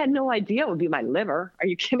had no idea it would be my liver. Are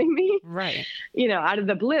you kidding me? Right. Out of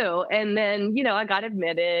the blue. And then, I got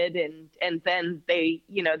admitted and then they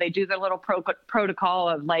do their little protocol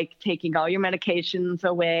of like taking all your medications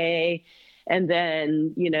away. And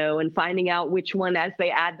then, and finding out which one as they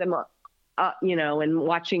add them up, and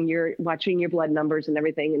watching your blood numbers and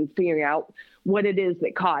everything and figuring out what it is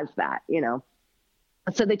that caused that,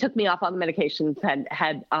 So they took me off all the medications,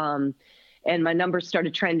 and my numbers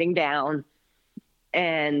started trending down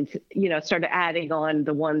and, started adding on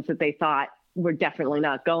the ones that they thought were definitely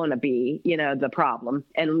not going to be, the problem,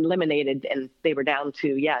 and eliminated. And they were down to,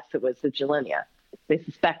 yes, it was the Gilenya. They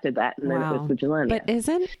suspected that, and then it was the Gilenya. But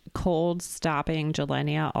isn't cold stopping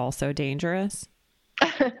Gilenya also dangerous?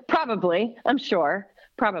 Probably, I'm sure.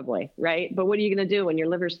 Probably, right? But what are you going to do when your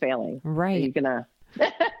liver's failing? Right. Are you going to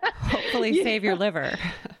hopefully save your liver?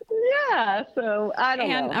 Yeah. So I don't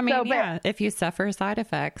know. I mean, if you suffer side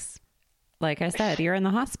effects, like I said, you're in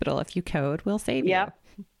the hospital. If you code, we'll save you.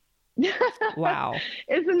 Wow.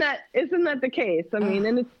 Isn't that the case? I mean,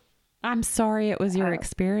 and it's. I'm sorry it was your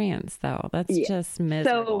experience, though. That's just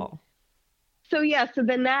miserable. So after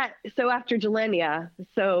Gilenya,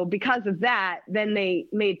 so because of that, then they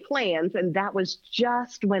made plans, and that was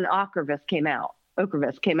just when Ocrevus came out.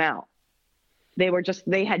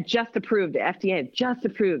 They had just approved it. FDA had just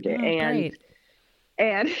approved it.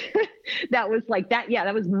 And that was like that. Yeah,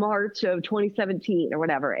 that was March of 2017 or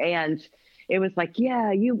whatever. And it was like,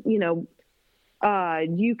 yeah, you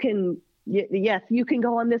can. Yes, you can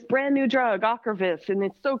go on this brand new drug, Ocrevus, and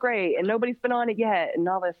it's so great, and nobody's been on it yet, and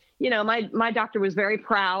all this. My doctor was very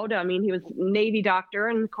proud. I mean, he was a Navy doctor,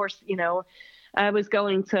 and of course, I was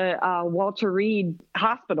going to Walter Reed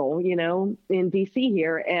Hospital, in D.C.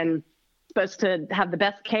 here, and supposed to have the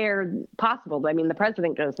best care possible. I mean, the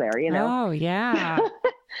president goes there, Oh, yeah.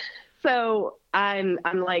 So I'm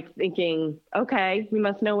like thinking, okay, we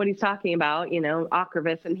must know what he's talking about,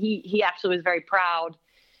 Ocrevus, and he actually was very proud,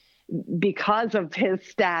 because of his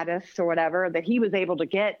status or whatever, that he was able to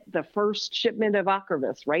get the first shipment of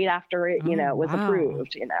Ocrevus right after it, was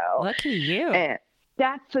approved, Lucky you. And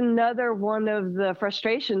that's another one of the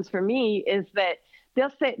frustrations for me is that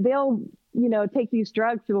they'll take these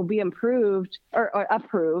drugs that will be improved or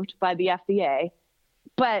approved by the FDA,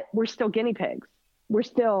 but we're still guinea pigs. We're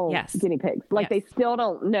still guinea pigs. Like they still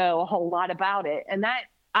don't know a whole lot about it. And that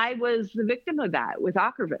I was the victim of that with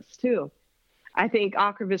Ocrevus too. I think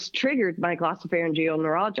Ocrevus triggered my glossopharyngeal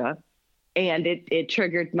neuralgia, and it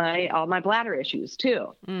triggered all my bladder issues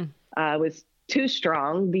too. It was too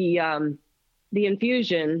strong. The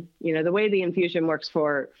infusion, the way the infusion works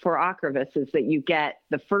for Ocrevus is that you get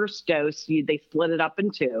the first dose, they split it up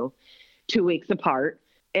in 2 weeks apart.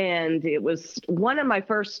 And it was one of my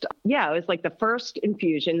first, it was like the first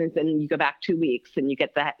infusion, and then you go back 2 weeks and you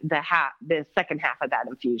get the second half of that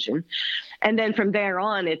infusion. And then from there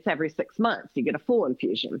on, it's every 6 months, you get a full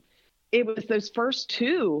infusion. It was those first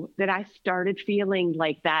 2 that I started feeling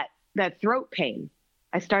like that throat pain.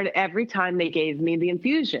 I started every time they gave me the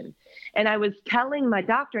infusion. And I was telling my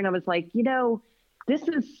doctor, and I was like, this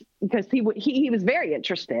is because he was very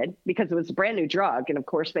interested because it was a brand new drug. And of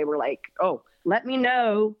course they were like, oh, let me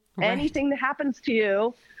know anything that happens to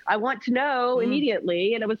you. I want to know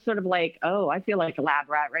immediately. And it was sort of like, oh, I feel like a lab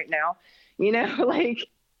rat right now. Like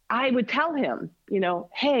I would tell him,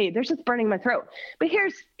 hey, there's just burning my throat. But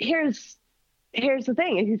here's the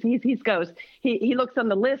thing. He looks on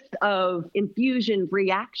the list of infusion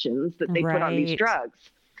reactions that they put on these drugs.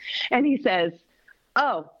 And he says,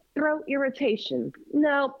 oh, throat irritation.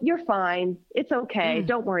 No, you're fine. It's okay.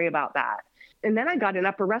 Don't worry about that. And then I got an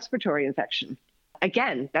upper respiratory infection.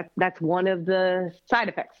 Again, that's one of the side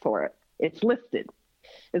effects for it. It's listed.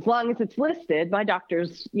 As long as it's listed, my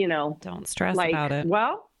doctors, don't stress about it.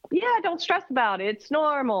 Well, yeah, don't stress about it. It's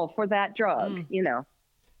normal for that drug,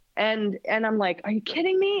 And I'm like, are you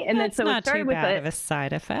kidding me? And that's then so not it started too with bad of a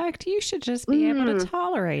side effect. You should just be able to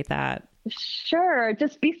tolerate that. Sure,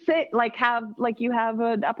 just be sick, you have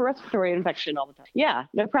an upper respiratory infection all the time. Yeah,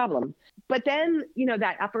 no problem. But then,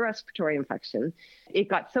 that upper respiratory infection, it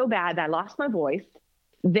got so bad that I lost my voice.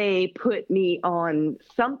 They put me on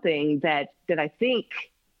something that I think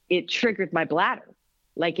it triggered my bladder.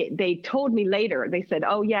 They told me later, they said,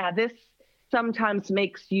 oh yeah, this sometimes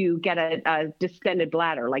makes you get a distended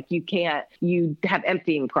bladder. You have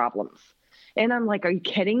emptying problems. And I'm like, are you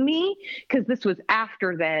kidding me? Because this was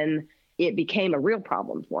after then it became a real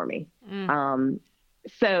problem for me.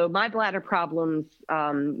 So my bladder problems,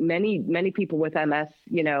 many people with MS,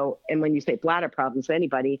 and when you say bladder problems to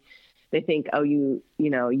anybody, they think, oh, you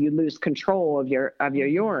lose control of your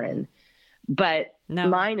urine. But no.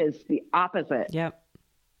 Mine is the opposite. Yep.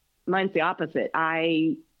 Mine's the opposite.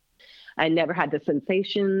 I never had the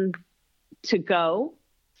sensation to go.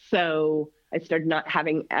 So I started not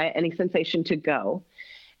having any sensation to go.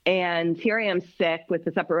 And here I am sick with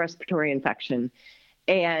this upper respiratory infection.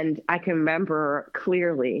 And I can remember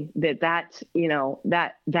clearly that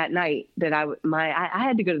night that I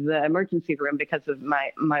had to go to the emergency room because of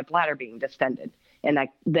my bladder being distended. And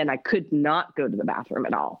I could not go to the bathroom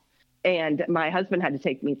at all. And my husband had to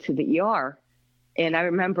take me to the ER. And I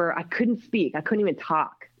remember I couldn't speak. I couldn't even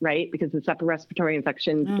talk, right? Because it's upper respiratory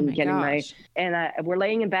infection and we're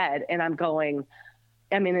laying in bed and I'm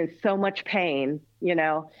in so much pain,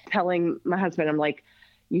 telling my husband, I'm like,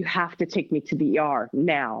 you have to take me to the ER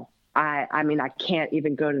now. I can't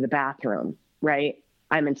even go to the bathroom, right?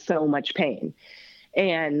 I'm in so much pain.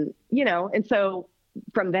 And, and so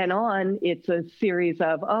from then on, it's a series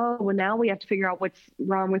of, oh, well, now we have to figure out what's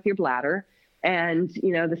wrong with your bladder. And,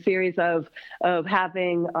 the series of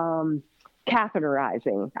having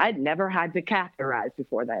catheterizing. I'd never had to catheterize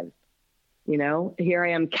before then. Here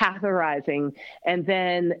I am catheterizing. And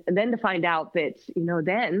then to find out that,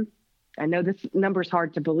 then I know this number's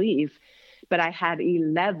hard to believe, but I had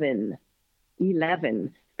 11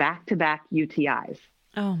 back-to-back UTIs.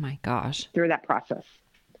 Oh my gosh. Through that process,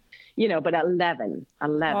 but 11.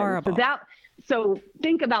 Horrible. So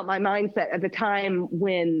think about my mindset at the time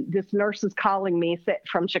when this nurse is calling me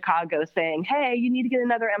from Chicago saying, hey, you need to get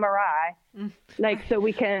another MRI, so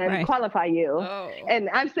we can qualify you. Oh.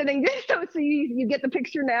 And I'm sitting there, so you get the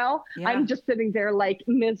picture now. Yeah. I'm just sitting there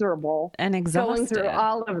miserable. And exhausted. Going through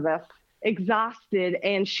all of this, exhausted.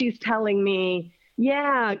 And she's telling me,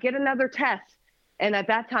 yeah, get another test. And at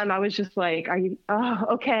that time, I was just like,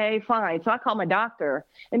 okay, fine. So I called my doctor.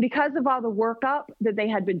 And because of all the workup that they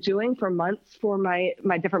had been doing for months for my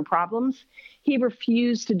different problems, he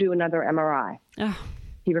refused to do another MRI. Oh.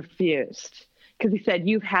 He refused because he said,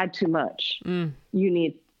 you've had too much.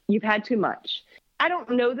 You've had too much. I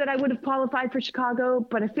don't know that I would have qualified for Chicago,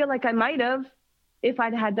 but I feel like I might have if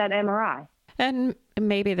I'd had that MRI. And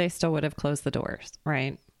maybe they still would have closed the doors,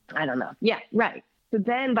 right? I don't know. Yeah, right. So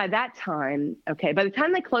then by that time, by the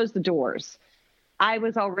time they closed the doors, I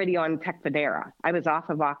was already on Tecfidera. I was off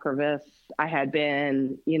of Ocrevus. I had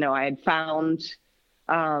been, I had found,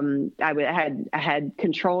 I had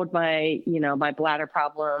controlled my, my bladder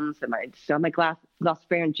problems and my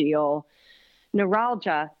glossopharyngeal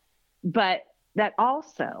neuralgia. But that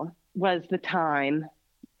also was the time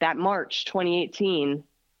that March 2018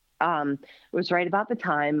 was right about the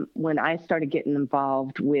time when I started getting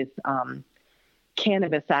involved with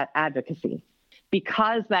cannabis advocacy,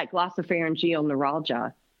 because that glossopharyngeal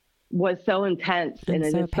neuralgia was so intense and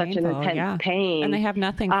it so is such an intense pain. And they have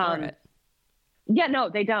nothing for it. Yeah, no,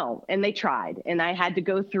 they don't. And they tried. And I had to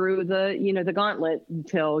go through the gauntlet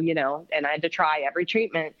until, and I had to try every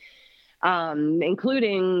treatment,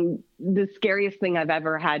 including the scariest thing I've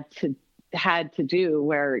ever had to do,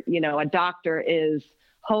 where, a doctor is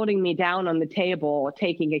holding me down on the table,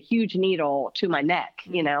 taking a huge needle to my neck,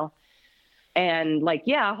 and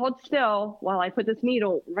hold still while I put this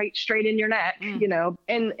needle right straight in your neck, and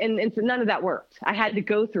so none of that worked. I had to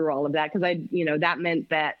go through all of that because that meant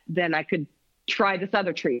that then I could try this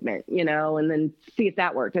other treatment, and then see if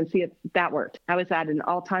that worked. I was at an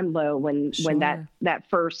all-time low when that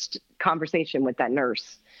first conversation with that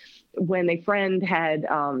nurse, when a friend had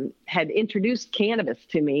introduced cannabis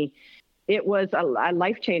to me. It was a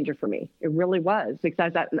life changer for me. It really was, because I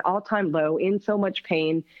was at an all-time low, in so much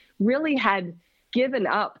pain, really had given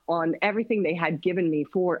up on everything they had given me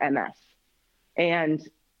for MS. And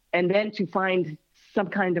then to find some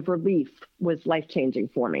kind of relief was life-changing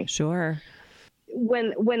for me. Sure.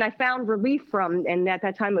 When I found relief from, and at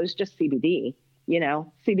that time it was just CBD,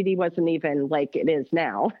 CBD wasn't even like it is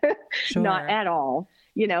now, Sure. Not at all.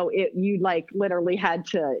 You like literally had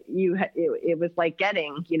to, it was like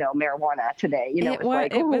getting, marijuana today, it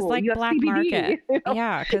was like black CBD, market.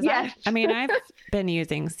 Yeah. Cause yes. I've been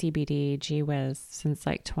using CBD since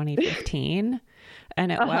like 2015.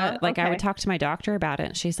 And it was like, I would talk to my doctor about it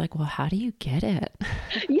and she's like, well, how do you get it?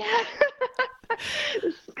 Yeah.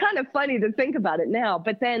 It's kind of funny to think about it now,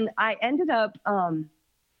 but then I ended up,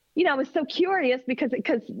 I was so curious because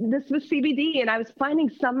this was CBD and I was finding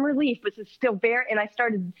some relief, but it's still there. And I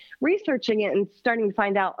started researching it and starting to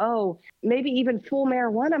find out, maybe even full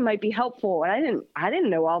marijuana might be helpful. And I didn't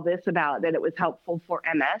know all this about that it was helpful for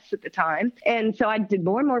MS at the time. And so I did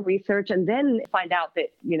more and more research and then find out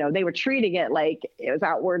that, they were treating it like it was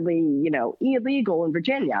outwardly, illegal in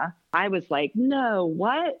Virginia. I was like, no,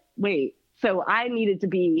 what? Wait. So I needed to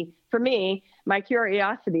be, for me, my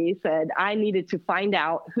curiosity said I needed to find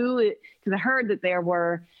out because I heard that there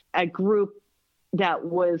were a group that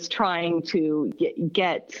was trying to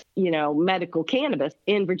get medical cannabis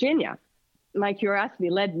in Virginia. My curiosity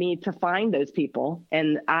led me to find those people,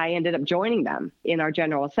 and I ended up joining them in our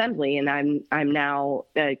General Assembly, and I'm now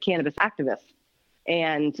a cannabis activist.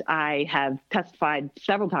 And I have testified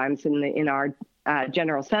several times in our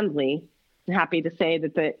General Assembly. I'm happy to say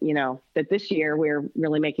that that this year we're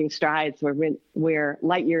really making strides. We're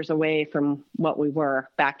light years away from what we were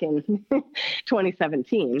back in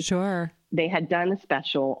 2017. Sure. They had done a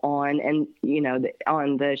special on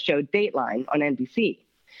the show Dateline on NBC.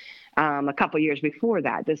 A couple years before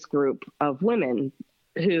that, this group of women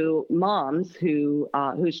moms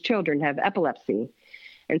whose children have epilepsy.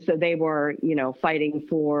 And so they were, fighting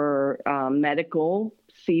for medical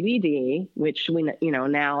CBD, which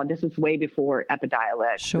now this is way before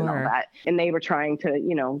Epidiolex Sure. and all that. And they were trying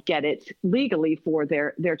to, get it legally for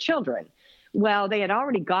their children. Well, they had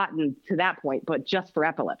already gotten to that point, but just for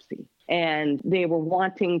epilepsy. And they were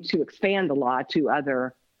wanting to expand the law to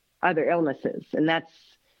other illnesses. And that's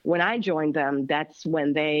when I joined them, that's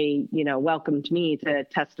when they, welcomed me to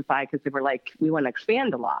testify because they were like, we want to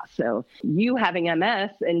expand the law. So you having MS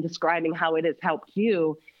and describing how it has helped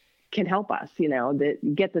you can help us,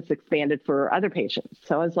 get this expanded for other patients.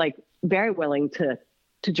 So I was like very willing to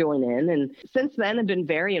join in. And since then I've been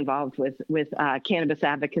very involved with cannabis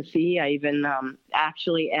advocacy. I even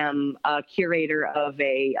actually am a curator of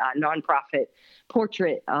a nonprofit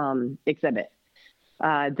portrait exhibit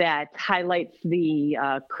that highlights the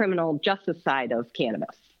criminal justice side of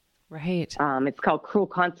cannabis. Right. It's called Cruel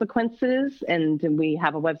Consequences, and we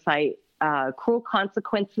have a website,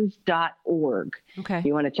 cruelconsequences.org. Okay. If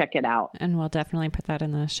you want to check it out. And we'll definitely put that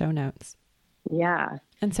in the show notes. Yeah.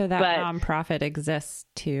 And so that nonprofit exists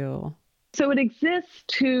to... So it exists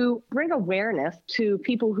to bring awareness to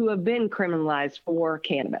people who have been criminalized for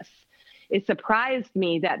cannabis. It surprised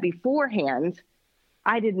me that beforehand,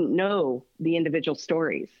 I didn't know the individual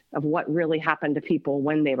stories of what really happened to people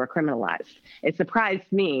when they were criminalized. It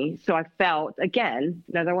surprised me. So I felt, again,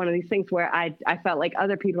 another one of these things where I felt like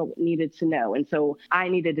other people needed to know. And so I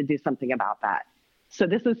needed to do something about that. So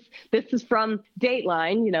this is from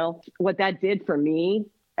Dateline, what that did for me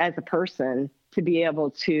as a person to be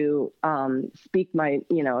able to speak my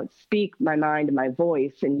mind and my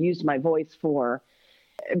voice and use my voice for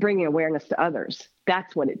bringing awareness to others.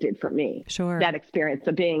 That's what it did for me. Sure. That experience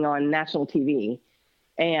of being on national TV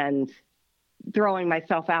and throwing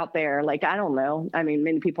myself out there. Like, I don't know. I mean,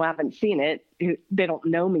 many people haven't seen it. They don't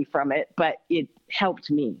know me from it, but it helped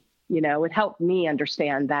me. It helped me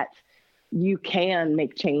understand that you can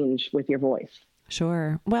make change with your voice.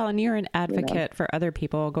 Sure. Well, and you're an advocate for other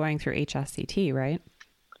people going through HSCT, right?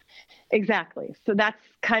 Exactly. So that's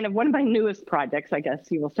kind of one of my newest projects, I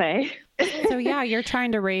guess you will say. So yeah, you're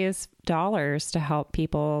trying to raise dollars to help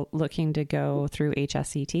people looking to go through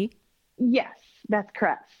HSCT? Yes, that's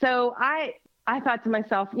correct. So I thought to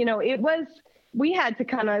myself, we had to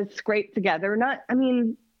kind of scrape together.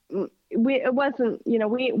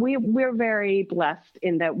 We're very blessed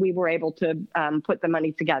in that we were able to put the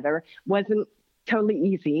money together. Wasn't totally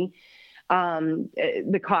easy.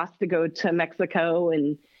 The cost to go to Mexico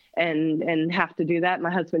and have to do that.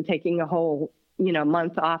 My husband taking a whole,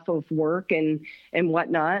 month off of work and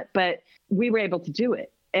whatnot, but we were able to do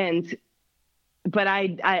it. But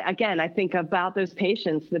I think about those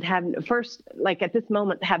patients that have first, like at this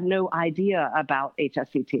moment, have no idea about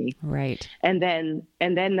HSCT. Right. And then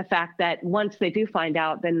the fact that once they do find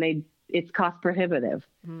out, then it's cost prohibitive.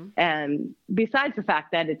 Mm-hmm. And besides the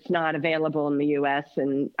fact that it's not available in the US,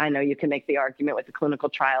 and I know you can make the argument with the clinical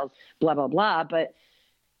trials, blah, blah, blah, but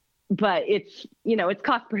it's, you know, it's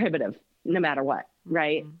cost prohibitive no matter what.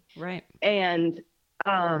 Right. Mm-hmm. Right. And,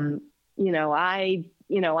 you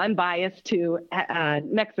know, I'm biased to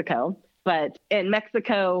Mexico, but in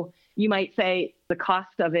Mexico, you might say the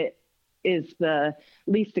cost of it is the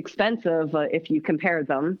least expensive if you compare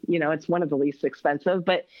them. You know, it's one of the least expensive,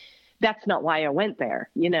 but that's not why I went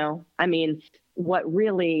there. You know, I mean, what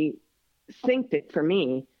really synced it for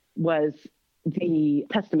me was the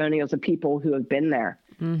testimonials of people who have been there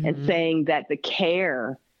mm-hmm. and saying that the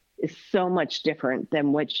care is so much different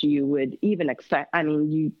than what you would even expect. I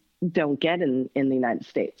mean, you don't get in the United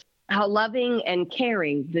States. How loving and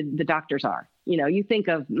caring the doctors are. You know, you think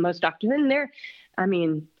of most doctors, and I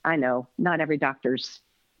mean, I know not every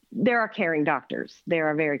there are caring doctors. There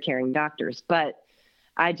are very caring doctors, but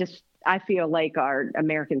I feel like our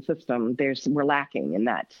American system, we're lacking in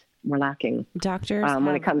that. We're lacking doctors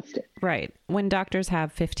when it comes to right. When doctors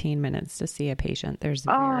have 15 minutes to see a patient, there's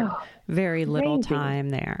very little time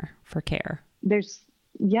there for care. And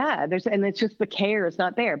it's just the care is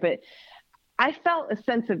not there. But I felt a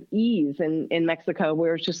sense of ease in Mexico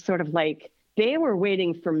where it's just sort of like they were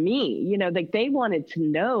waiting for me, you know, like they wanted to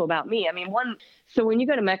know about me. I mean, so when you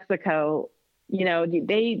go to Mexico, you know,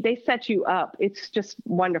 they set you up. It's just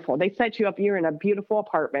wonderful. They set you up. You're in a beautiful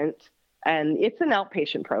apartment and it's an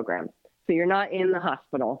outpatient program. So you're not in the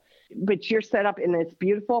hospital, but you're set up in this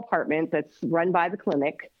beautiful apartment that's run by the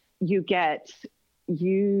clinic. You get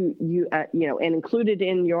you know, and included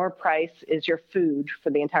in your price is your food for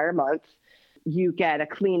the entire month. You get a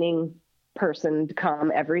cleaning person to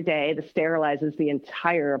come every day that sterilizes the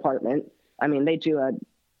entire apartment. I mean, they do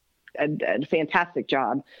a fantastic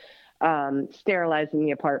job sterilizing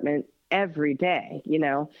the apartment every day, you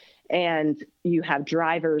know, and you have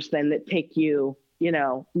drivers then that take you, you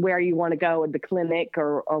know, where you want to go at the clinic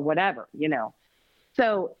or whatever, you know.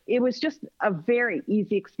 So it was just a very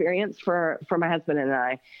easy experience for my husband and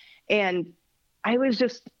I. And I was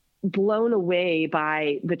just blown away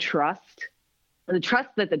by the trust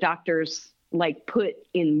that the doctors like put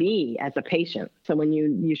in me as a patient. So when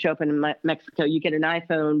you show up in Mexico, you get an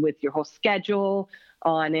iPhone with your whole schedule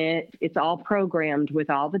on it. It's all programmed with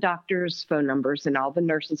all the doctors' phone numbers and all the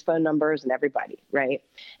nurses' phone numbers and everybody, right?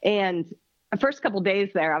 And the first couple of days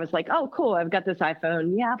there, I was like, oh, cool, I've got this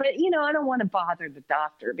iPhone. Yeah, but, you know, I don't want to bother the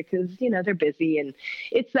doctor because, you know, they're busy. And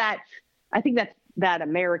it's I think that's that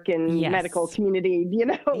American medical community, you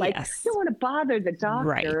know, like, I don't want to bother the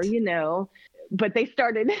doctor, you know. But they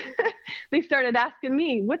started asking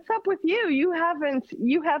me, what's up with you? You haven't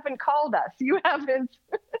called us. You haven't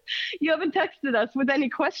texted us with any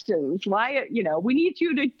questions. Why, you know, we need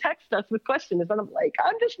you to text us with questions. And I'm like,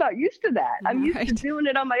 I'm just not used to that. I'm used to doing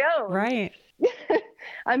it on my own. Right.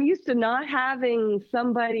 I'm used to not having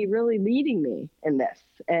somebody really leading me in this.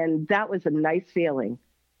 And that was a nice feeling.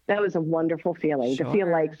 That was a wonderful feeling to feel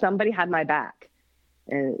like somebody had my back.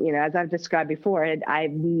 And, you know, as I've described before,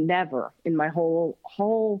 I've never in my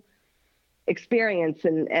whole experience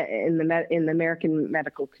in the American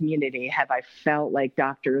medical community have I felt like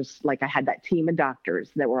doctors, like I had that team of doctors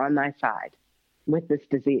that were on my side with this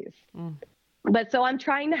disease. Mm. But so I'm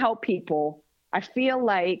trying to help people. I feel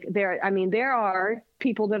like there are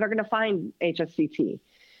people that are going to find HSCT,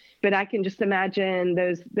 but I can just imagine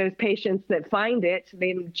those patients that find it,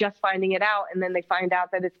 they're just finding it out, and then they find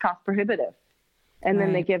out that it's cost prohibitive. And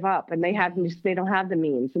then they give up and they don't have the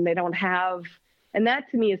means and they don't have, and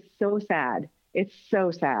that to me is so sad. It's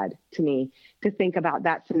so sad to me to think about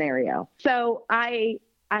that scenario. So I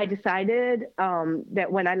decided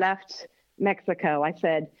that when I left Mexico, I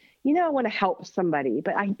said, you know, I want to help somebody,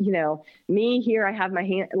 but I have my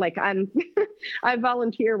hand, like I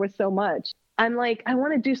volunteer with so much. I'm like, I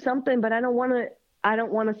want to do something, but I don't want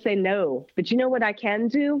to say no. But you know what I can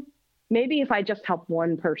do? Maybe if I just help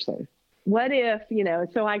one person. What if, you know,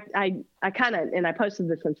 so I kind of, and I posted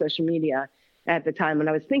this on social media at the time when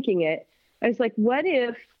I was thinking it, I was like, what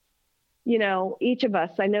if, you know, each of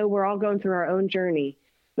us, I know we're all going through our own journey,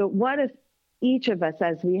 but what if each of us,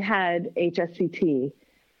 as we had HSCT,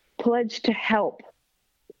 pledged to help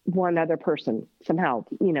one other person somehow,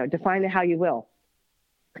 you know, define it how you will,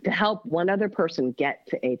 to help one other person get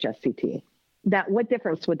to HSCT? What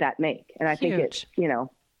difference would that make? And I think it's, you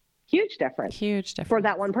know, huge difference for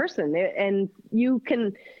that one person. And you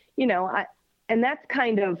can, you know, and that's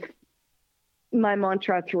kind of my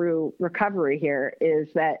mantra through recovery here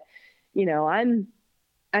is that, you know, I'm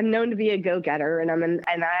known to be a go-getter and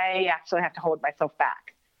I actually have to hold myself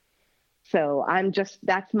back. So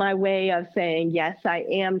that's my way of saying, yes, I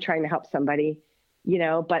am trying to help somebody,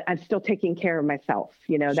 but I'm still taking care of myself.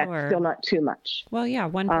 That's still not too much. Well, yeah,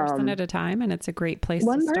 one person at a time. And it's a great place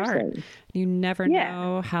to start. Person. You never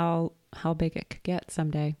know how big it could get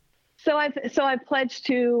someday. So I've pledged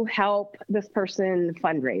to help this person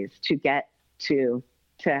fundraise to get to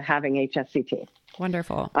having HSCT.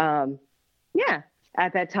 Wonderful. Yeah.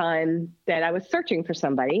 At that time that I was searching for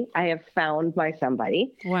somebody, I have found my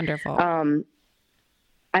somebody. Wonderful.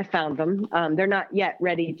 I found them. They're not yet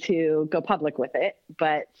ready to go public with it,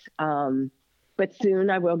 but soon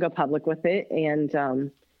I will go public with it,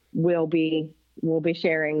 and we'll be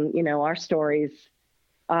sharing, our stories.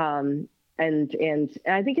 And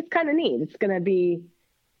I think it's kind of neat. It's going to be,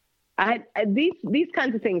 these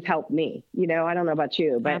kinds of things help me. I don't know about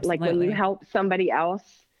you, but Absolutely. Like when you help somebody else.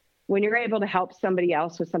 When you're able to help somebody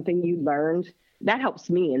else with something you learned, that helps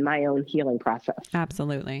me in my own healing process.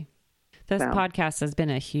 Absolutely. This podcast has been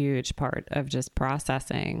a huge part of just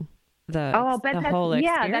processing the whole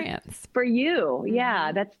experience. That's for you. Mm-hmm.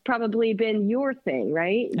 Yeah, that's probably been your thing,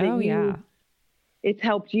 right? It's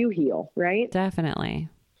helped you heal, right? Definitely.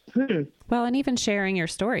 Well, and even sharing your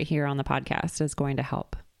story here on the podcast is going to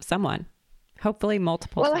help someone, hopefully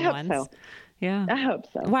multiple someones. I hope so. Yeah. I hope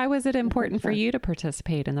so. Why was it important for you to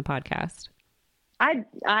participate in the podcast? I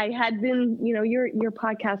had been, your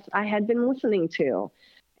podcast I had been listening to,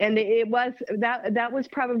 and it was that was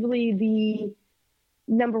probably the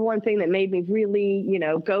number one thing that made me really,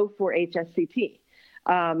 go for HSCT.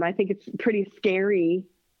 I think it's pretty scary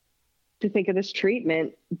to think of this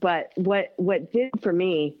treatment, but what did for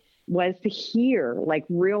me was to hear like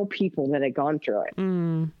real people that had gone through it.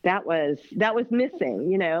 That was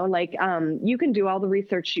missing, you can do all the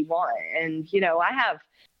research you want. And,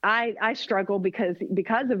 I struggle because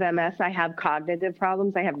of MS, I have cognitive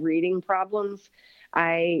problems. I have reading problems. So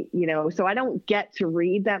I don't get to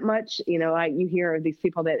read that much. You hear of these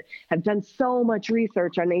people that have done so much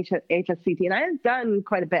research on HSCT, and I have done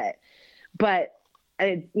quite a bit, but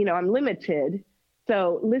I'm limited.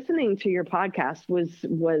 So listening to your podcast was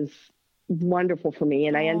wonderful for me.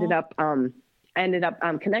 And I ended up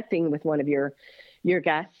connecting with one of your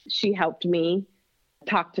guests. She helped me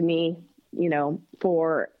talk to me,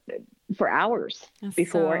 for hours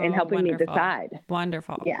before and helping me decide.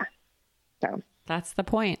 Wonderful. Yeah. So that's the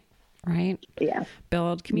point, right? Yeah.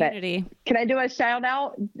 Build community. But can I do a shout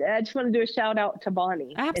out? I just want to do a shout out to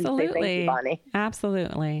Bonnie. Absolutely. And say thank you, Bonnie.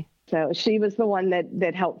 Absolutely. So she was the one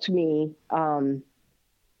that helped me,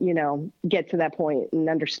 get to that point and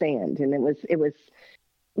understand. And it was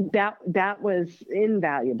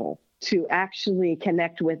invaluable to actually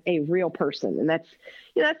connect with a real person. And that's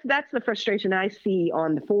the frustration I see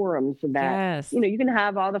on the forums that, yes. You can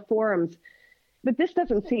have all the forums, but this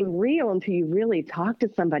doesn't seem real until you really talk to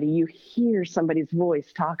somebody. You hear somebody's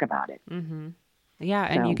voice talk about it. Mm-hmm. Yeah.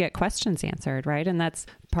 And you get questions answered, right? And that's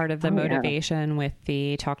part of the motivation with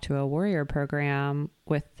the Talk to a Warrior program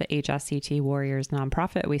with the HSCT Warriors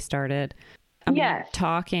nonprofit we started. Yes.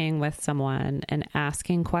 Talking with someone and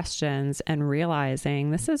asking questions and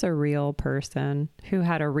realizing this is a real person who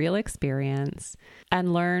had a real experience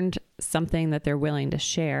and learned something that they're willing to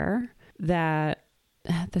share, that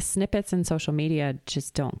the snippets in social media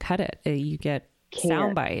just don't cut it. You get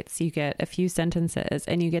sound bites, you get a few sentences,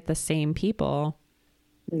 and you get the same people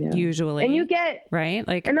usually. And you get, right?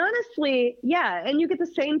 And honestly, and you get the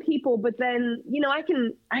same people, but then, I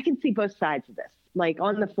can see both sides of this. Like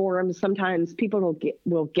on the forums, sometimes people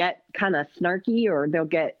will get kind of snarky, or they'll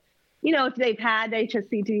get, if they've had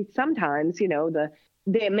HSCT, sometimes,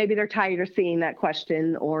 maybe they're tired of seeing that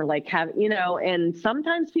question, or like and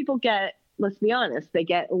sometimes people get, let's be honest, they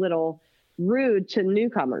get a little rude to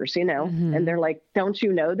newcomers, Mm-hmm. and they're like, don't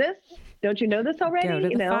you know this? Don't you know this already? Go to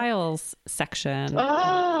the files section.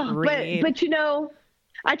 Oh, but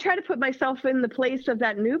I try to put myself in the place of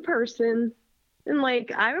that new person. And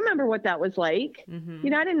like, I remember what that was like.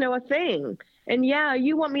 Mm-hmm. I didn't know a thing. And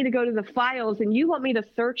you want me to go to the files and you want me to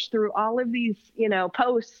search through all of these,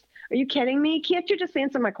 posts. Are you kidding me? Can't you just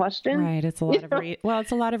answer my question? Right. It's a lot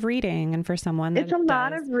it's a lot of reading. And for someone that it's a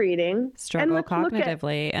lot of reading, struggle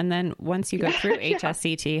cognitively. And then once you go through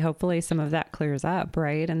HSCT, hopefully some of that clears up.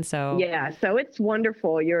 Right. And so, so it's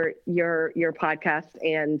wonderful. Your podcast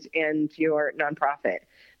and your nonprofit.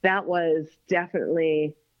 That was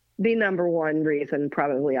definitely the number one reason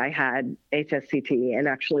probably I had HSCT and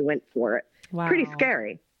actually went for it. Wow. Pretty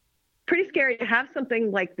scary to have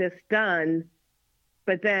something like this done,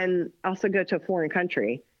 but then also go to a foreign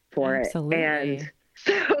country for Absolutely. it. And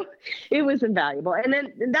so it was invaluable. And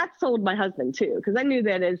then that sold my husband too, because I knew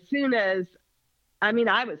that as soon as, I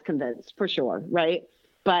was convinced for sure. Right.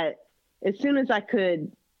 But as soon as I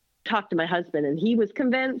could talk to my husband and he was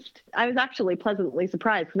convinced, I was actually pleasantly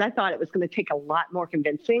surprised because I thought it was going to take a lot more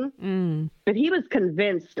convincing. But he was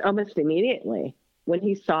convinced almost immediately when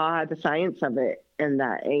he saw the science of it,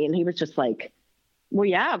 and he was just like, well,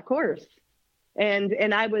 yeah, of course.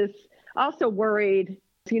 And I was also worried,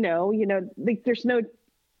 like there's no,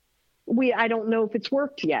 I don't know if it's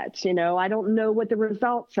worked yet. I don't know what the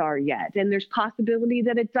results are yet. And there's possibility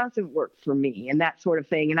that it doesn't work for me and that sort of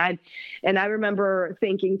thing. And I remember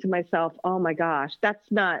thinking to myself, oh my gosh,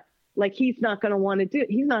 that's not like, he's not going to want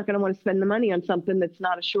to spend the money on something that's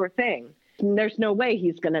not a sure thing. And there's no way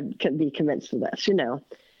he's going to be convinced of this,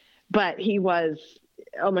 but he was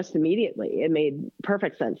almost immediately. It made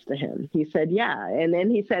perfect sense to him. He said, yeah. And then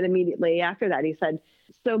he said immediately after that, he said,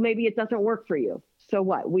 so maybe it doesn't work for you. So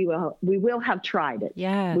what? We will have tried it.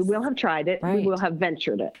 Yes. We will have tried it. Right. We will have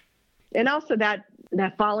ventured it. And also that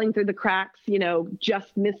falling through the cracks,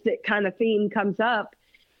 just missed it kind of theme comes up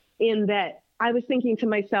in that I was thinking to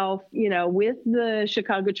myself, with the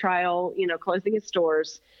Chicago trial, closing its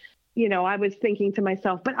doors, I was thinking to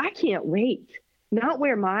myself, but I can't wait, not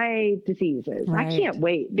where my disease is. Right. I can't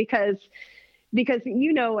wait because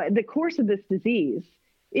the course of this disease,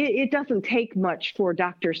 it doesn't take much for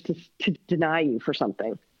doctors to deny you for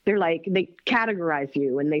something. They're like, they categorize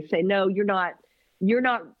you and they say, no, you're not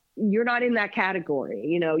in that category.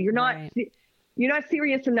 You're not, right. You're not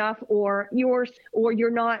serious enough or you're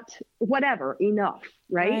not whatever enough.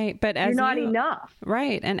 Right. But as you're not enough.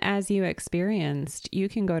 Right. And as you experienced, you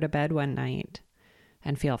can go to bed one night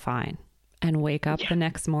and feel fine and wake up the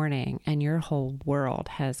next morning and your whole world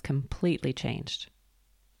has completely changed.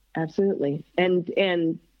 Absolutely.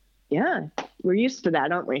 And yeah, we're used to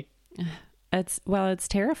that, aren't we? It's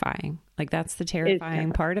terrifying. Like that's the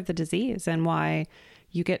terrifying part of the disease and why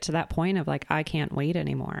you get to that point of like, I can't wait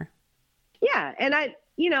anymore. Yeah. And I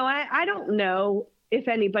don't know if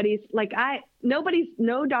anybody's like,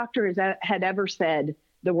 no doctor had ever said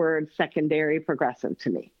the word secondary progressive to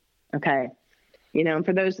me. Okay. And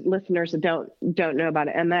for those listeners that don't know about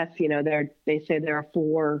MS, they say there are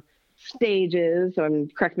 4 stages,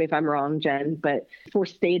 correct me if I'm wrong, Jen, but 4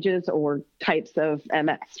 stages or types of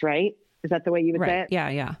MS, right? Is that the way you would say it?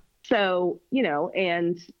 Yeah. So,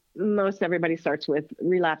 and most everybody starts with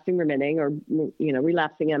relapsing remitting or,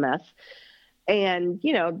 relapsing MS. And,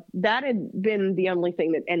 that had been the only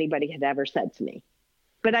thing that anybody had ever said to me.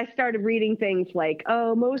 But I started reading things like,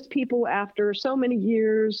 oh, most people after so many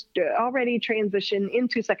years already transition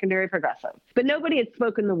into secondary progressive, but nobody had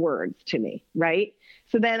spoken the words to me. Right.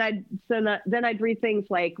 So then I'd read things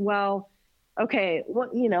like, well, okay,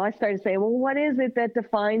 well, I started saying, well, what is it that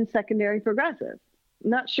defines secondary progressive?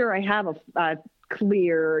 Not sure I have a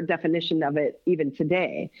clear definition of it even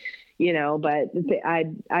today, but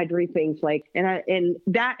I'd read things like, and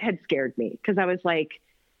that had scared me because I was like,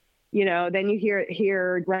 then you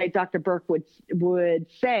hear, right, Dr. Burke would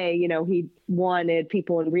say, he wanted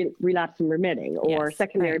people in relapse and remitting, or yes,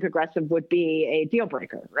 secondary right. progressive would be a deal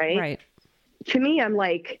breaker, right? Right. To me, I'm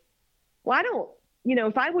like, well, I don't,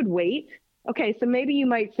 if I would wait, okay, so maybe you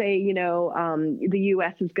might say, the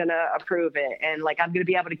U.S. is going to approve it, and like I'm going to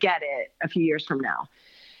be able to get it a few years from now.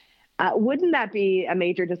 Wouldn't that be a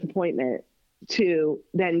major disappointment to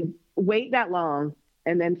then wait that long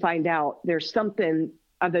and then find out there's something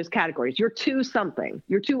of those categories? You're too something.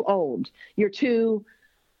 You're too old. You're too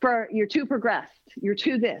progressed. You're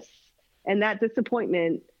too this. And that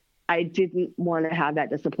disappointment, I didn't want to have that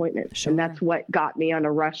disappointment. Sure. And that's what got me on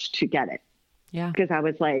a rush to get it. Yeah. Because I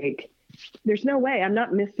was like, there's no way I'm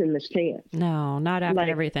not missing this chance. No, not after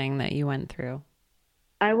everything that you went through.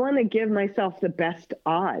 I want to give myself the best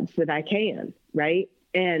odds that I can. Right.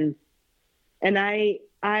 And I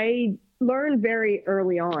learned very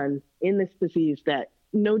early on in this disease that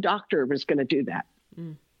no doctor was going to do that.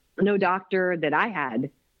 No doctor that I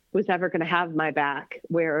had was ever going to have my back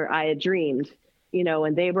where I had dreamed,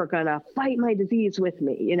 and they were going to fight my disease with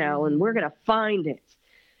me, and we're going to find it.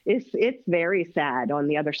 It's very sad on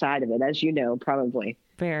the other side of it, as you know, probably.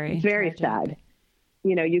 Very tragic. Sad.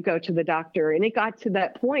 You go to the doctor and it got to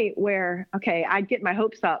that point where, okay, I'd get my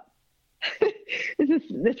hopes up.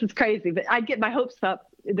 This is crazy, but I'd get my hopes up.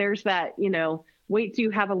 There's that, wait till you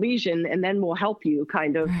have a lesion and then we'll help you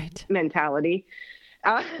kind of mentality.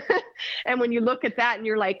 And when you look at that and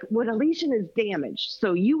you're like, well, a lesion is damaged,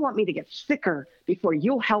 so you want me to get sicker before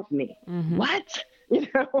you'll help me. Mm-hmm. What?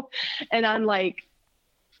 And I'm like,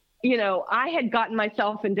 I had gotten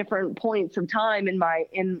myself in different points of time in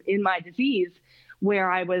my disease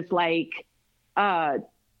where I was like,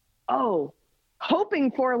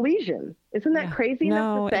 hoping for a lesion. Isn't that crazy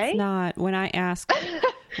enough to say? No, it's not. When I ask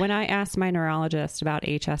When I asked my neurologist about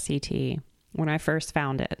HSCT, when I first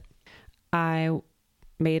found it, I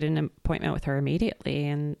made an appointment with her immediately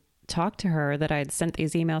and talked to her that I'd sent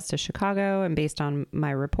these emails to Chicago, and based on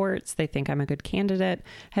my reports, they think I'm a good candidate.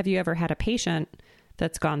 Have you ever had a patient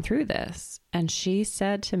that's gone through this? And she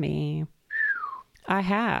said to me, I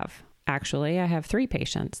have. Actually, I have 3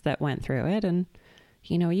 patients that went through it, and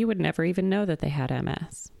you would never even know that they had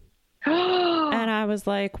MS. And I was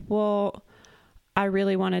like, well, I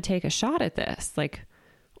really want to take a shot at this. Like,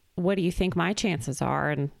 what do you think my chances are?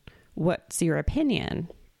 And what's your opinion?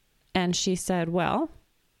 And she said, well,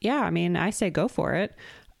 yeah, I mean, I say go for it.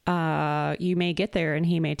 You may get there and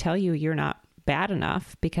he may tell you you're not bad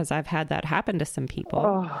enough, because I've had that happen to some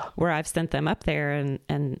people where I've sent them up there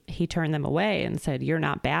and he turned them away and said, you're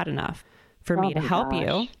not bad enough for me to help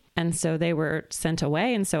you. And so they were sent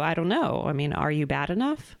away. And so I don't know. I mean, are you bad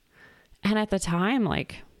enough? And at the time,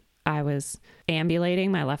 like, I was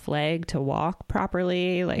ambulating my left leg to walk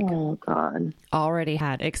properly. Like, oh God, already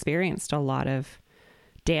had experienced a lot of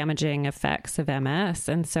damaging effects of MS.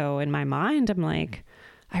 And so in my mind, I'm like,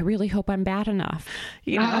 I really hope I'm bad enough,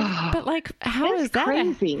 but like, how is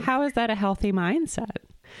that a healthy mindset?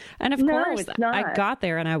 And of course I got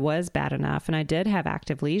there and I was bad enough and I did have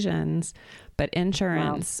active lesions, but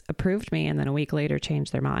insurance approved me. And then a week later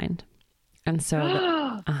changed their mind. And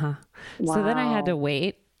so, so then I had to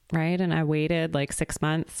wait. Right. And I waited like 6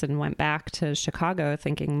 months and went back to Chicago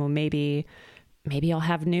thinking, well, maybe I'll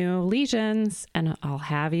have new lesions and I'll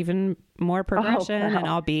have even more progression and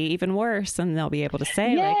I'll be even worse. And they'll be able to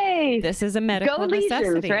say, like, this is a medical necessity.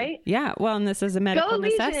 Lesions, right? Yeah. Well, and this is a medical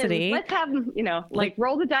necessity. Let's have, like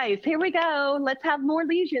roll the dice. Here we go. Let's have more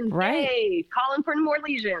lesions. Right. Hey, calling for more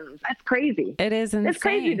lesions. That's crazy. It is insane. It's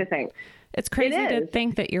crazy to think. It's crazy to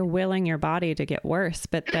think that you're willing your body to get worse.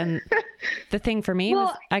 But then the thing for me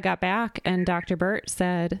was I got back and Dr. Burt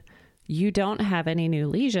said, you don't have any new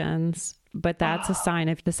lesions, but that's a sign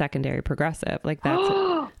of the secondary progressive. Like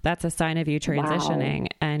that's a sign of you transitioning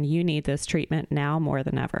and you need this treatment now more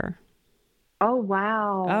than ever. Oh,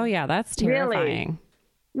 wow. Oh yeah. That's terrifying. Really?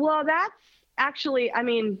 Well, that's actually, I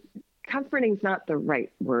mean, comforting is not the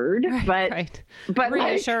right word, but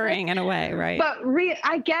reassuring in a way, right? But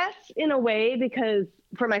I guess in a way, because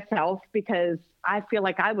for myself, because I feel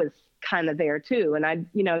like I was kind of there too. And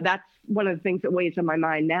that's one of the things that weighs on my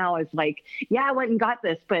mind now is like, yeah, I went and got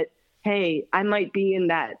this, but hey, I might be in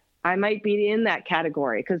that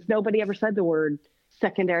category, because nobody ever said the word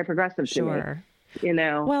secondary progressive to me.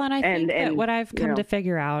 Well, and I think that what I've come to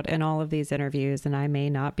figure out in all of these interviews, and I may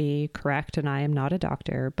not be correct and I am not a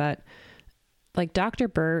doctor, but like Dr.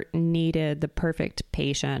 Burt needed the perfect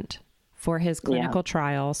patient for his clinical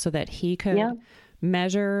trial so that he could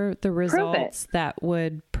measure the results that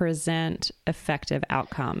would present effective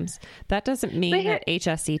outcomes. That doesn't mean that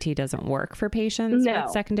HSCT doesn't work for patients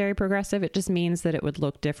with secondary progressive. It just means that it would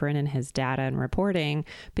look different in his data and reporting,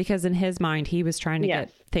 because in his mind, he was trying to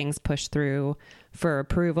get things pushed through for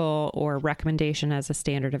approval or recommendation as a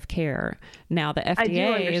standard of care. Now, the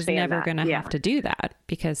FDA is never going to have to do that,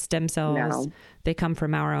 because stem cells, they come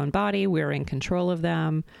from our own body. We're in control of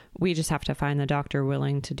them. We just have to find the doctor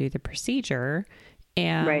willing to do the procedure.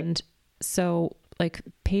 And so like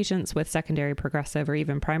patients with secondary progressive or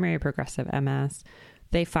even primary progressive MS,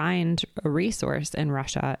 they find a resource in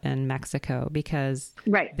Russia and Mexico, because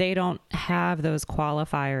they don't have those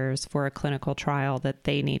qualifiers for a clinical trial that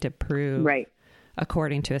they need to prove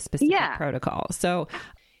according to a specific protocol. So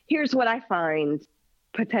here's what I find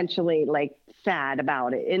potentially like sad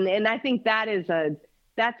about it. And I think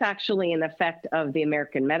that's actually an effect of the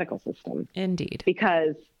American medical system. Indeed.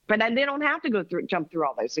 But they don't have to jump through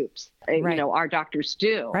all those hoops. Our doctors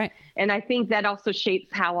do. Right. And I think that also shapes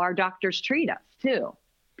how our doctors treat us too,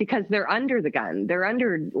 because they're under the gun. They're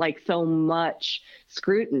under like so much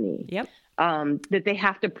scrutiny that they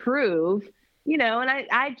have to prove, and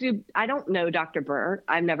I don't know Dr. Burt.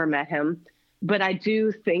 I've never met him, but I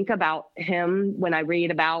do think about him when I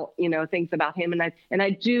read about, things about him. And I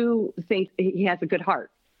do think he has a good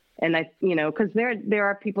heart. And because there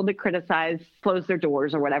are people that close their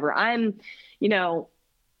doors or whatever. I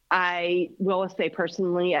will say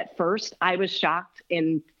personally, at first I was shocked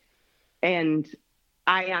and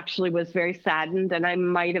I actually was very saddened, and I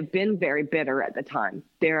might have been very bitter at the time.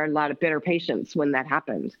 There are a lot of bitter patients when that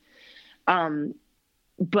happened.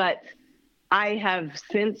 But I have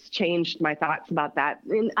since changed my thoughts about that.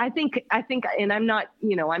 And I think, and I'm not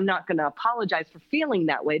going to apologize for feeling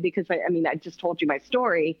that way, because I just told you my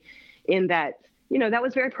story in that, that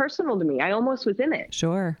was very personal to me. I almost was in it.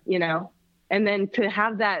 Sure. And then to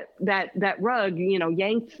have that rug,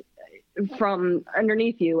 yanked from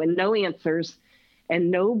underneath you and no answers. and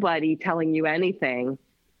nobody telling you anything,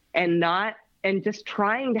 and just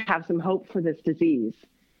trying to have some hope for this disease.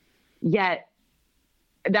 Yet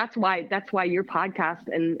that's why your podcast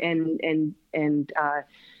and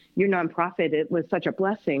your nonprofit, it was such a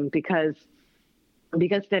blessing, because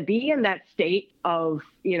to be in that state of,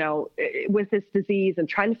 with this disease and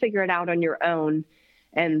trying to figure it out on your own,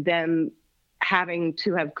 and then having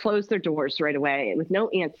to have closed their doors right away with no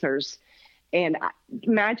answers. And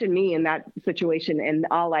imagine me in that situation, and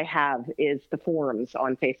all I have is the forums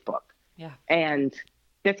on Facebook. Yeah. And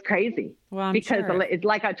that's crazy. Well, because it's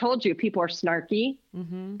like I told you, people are snarky.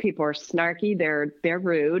 Mm-hmm. People are snarky. They're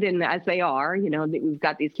rude. And as they are, we've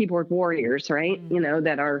got these keyboard warriors, right? Mm-hmm.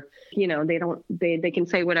 That are, they can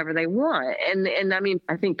say whatever they want. And I mean,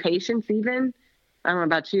 I think patience even, I don't know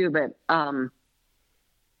about you, but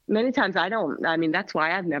many times that's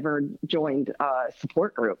why I've never joined a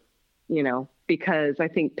support group, because I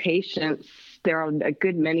think patience, there are a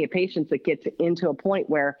good many of patients that get into a point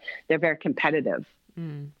where they're very competitive.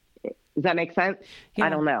 Mm. Does that make sense? Yeah. I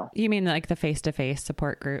don't know. You mean like the face-to-face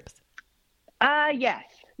support groups? Yes.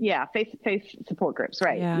 Yeah. Face-to-face support groups.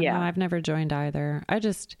 Right. Yeah. No, I've never joined either. I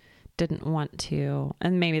just didn't want to,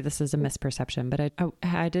 and maybe this is a misperception, but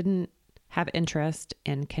I didn't have interest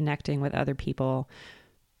in connecting with other people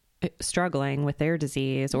struggling with their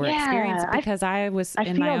disease or experience, because I was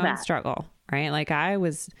in my own struggle, right? Like I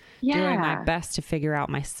was doing my best to figure out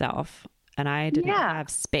myself, and I didn't have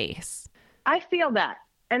space. I feel that.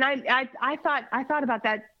 And I thought about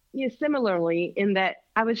that similarly, in that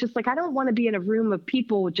I was just like, I don't want to be in a room of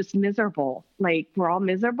people just miserable. Like we're all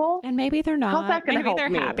miserable. And maybe they're not. How's that gonna help they're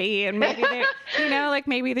me? Happy, and maybe they're, like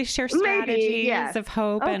maybe they share strategies of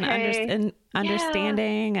hope and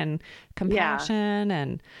understanding and compassion.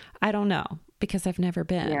 And I don't know, because I've never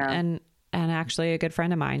been. Yeah. And actually a good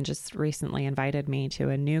friend of mine just recently invited me to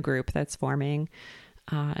a new group that's forming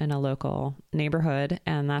in a local neighborhood,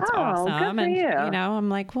 and that's awesome. Good for you. I'm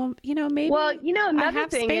like, well, maybe. Well, another I have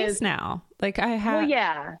thing space is now. Like I have. Well,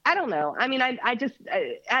 yeah, I don't know. I mean, I just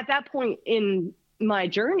at that point in my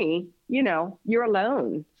journey, you're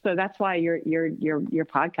alone, so that's why your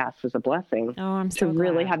podcast was a blessing. Oh, I'm so to glad.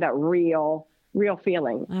 Really have that real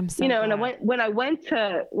feeling. I'm so glad. And when I went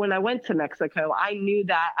to Mexico, I knew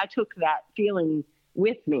that I took that feeling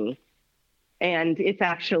with me. And it's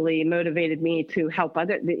actually motivated me to help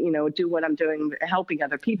do what I'm doing, helping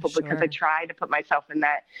other people, because I try to put myself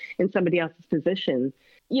in somebody else's position.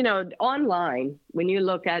 Online, when you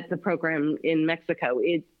look at the program in Mexico,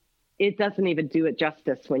 it doesn't even do it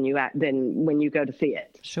justice when you go to see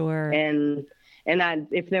it. Sure. And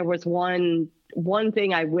if there was one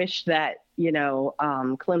thing I wish that,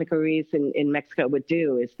 Clínica Ruiz in Mexico would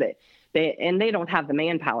do, is that they don't have the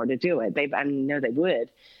manpower to do it. I know they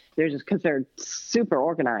would. They're just, because they're super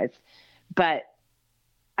organized, but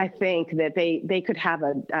I think that they could have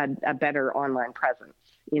a better online presence,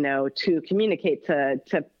 to communicate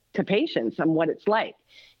to patients on what it's like.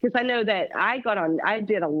 Because I know that I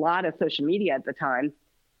did a lot of social media at the time,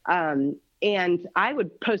 and I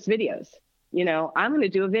would post videos. I'm going to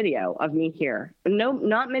do a video of me here. No,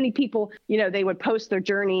 not many people, they would post their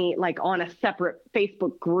journey like on a separate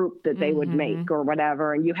Facebook group that they would make or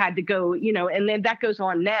whatever. And you had to go, and then that goes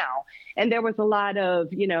on now. And there was a lot of,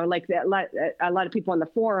 like a lot of people on the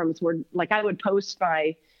forums were like, I would post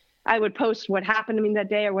what happened to me that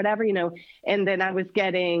day or whatever, and then I was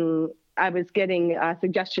getting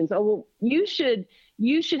suggestions. Oh, well, you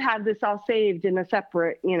should have this all saved in a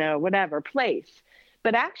separate, whatever place.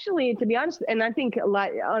 But actually, to be honest, and I think a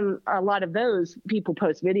lot of those people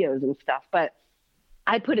post videos and stuff, but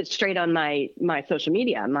I put it straight on my social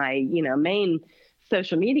media, my main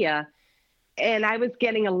social media, and I was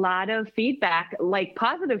getting a lot of feedback, like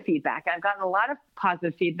positive feedback. I've gotten a lot of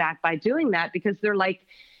positive feedback by doing that, because they're like,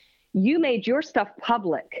 you made your stuff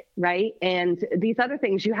public, right? And these other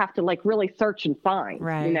things you have to like really search and find,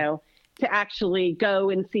 right. To actually go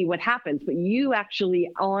and see what happens. But you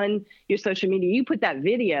actually, on your social media, you put that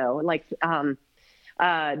video, like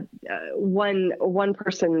one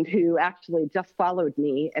person who actually just followed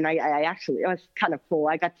me, and I actually, it was kind of cool.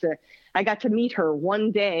 I got to meet her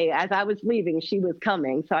one day as I was leaving. She was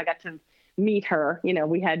coming, so I got to meet her.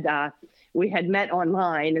 We had met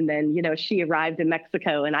online, and then, she arrived in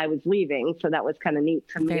Mexico and I was leaving. So that was kind of neat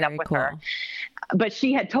to meet up with her. But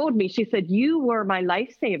she had told me, she said, you were my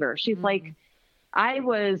lifesaver. She's like, I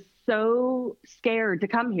was so scared to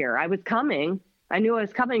come here. I was coming. I knew I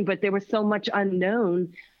was coming, but there was so much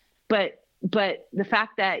unknown. But the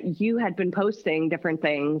fact that you had been posting different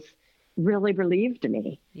things really relieved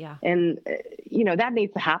me. Yeah. And, that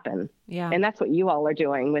needs to happen. Yeah. And that's what you all are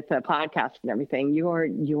doing with the podcast and everything.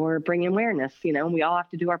 You're bringing awareness, and we all have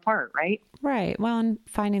to do our part, right? Right. Well, and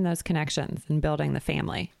finding those connections and building the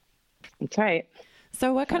family. That's right.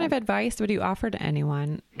 So what kind of advice would you offer to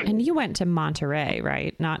anyone? And you went to Monterey,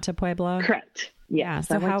 right? Not to Puebla? Correct. Yes,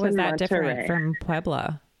 yeah. So how was that different from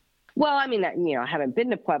Puebla? Well, I mean, I haven't been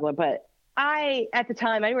to Puebla, but at the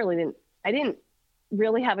time, I didn't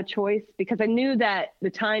really have a choice because I knew that the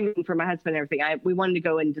timing for my husband and everything, we wanted to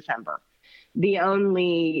go in December. The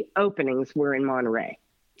only openings were in Monterey.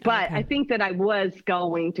 But okay. I think that I was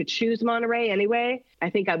going to choose Monterey anyway. I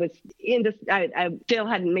think I was I still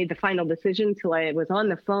hadn't made the final decision till I was on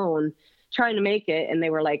the phone trying to make it. And they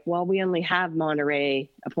were like, well, we only have Monterey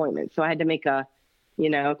appointments. So I had to make a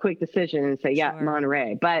quick decision and say, yeah,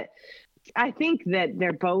 Monterey. But I think that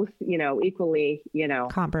they're both, equally,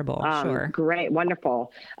 comparable. Sure. Great.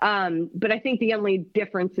 Wonderful. But I think the only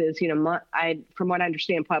difference is, from what I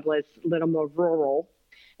understand, Puebla is a little more rural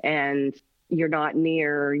and you're not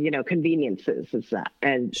near, conveniences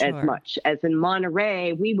as much as in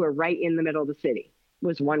Monterey. We were right in the middle of the city. It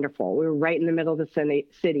was wonderful. We were right in the middle of the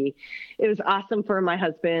city. It was awesome for my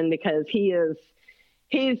husband because he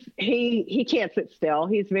can't sit still.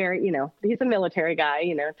 He's very, he's a military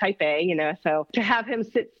guy, type A, so to have him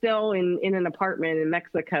sit still in an apartment in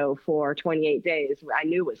Mexico for 28 days, I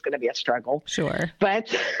knew was going to be a struggle. Sure.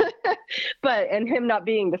 But and him not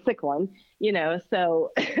being the sick one,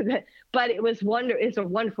 so, but it's a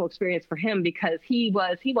wonderful experience for him because he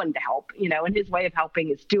wanted to help, and his way of helping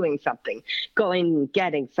is doing something, going and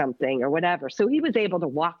getting something or whatever. So he was able to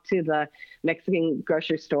walk to the Mexican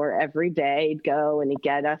grocery store every day. He'd go and he'd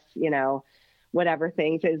get us, whatever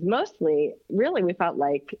things. It was mostly, really, we felt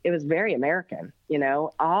like it was very American,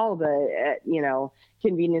 all the,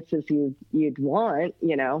 conveniences you'd want,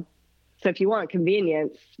 So if you want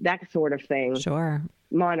convenience, that sort of thing. Sure.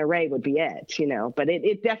 Monterey would be it, but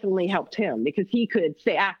it definitely helped him because he could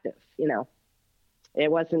stay active,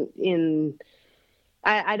 It wasn't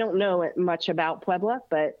I don't know much about Puebla,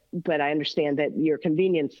 but I understand that your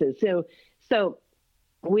conveniences. So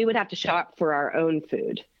we would have to shop for our own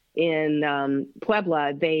food. In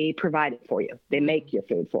Puebla, they provide it for you. They make your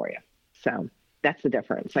food for you. So that's the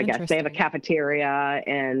difference, I guess. They have a cafeteria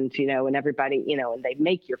and, and everybody, and they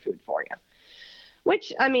make your food for you.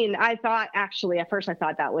 Which, I mean, I thought actually at first I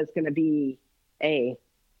thought that was going to be that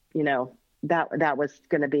was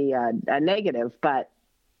going to be a negative, but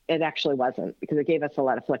it actually wasn't because it gave us a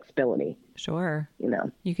lot of flexibility. Sure.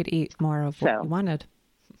 You could eat more of what you wanted.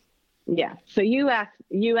 Yeah. So you asked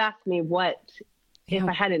me if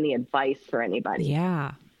I had any advice for anybody.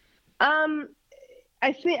 Yeah.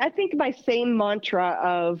 I think my same mantra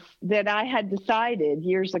of that I had decided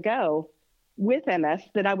years ago with MS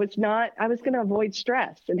that I was going to avoid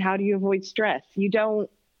stress. And how do you avoid stress?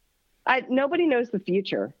 Nobody knows the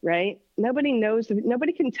future, right?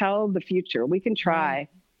 Nobody can tell the future. We can try,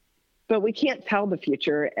 but we can't tell the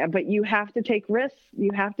future, but you have to take risks.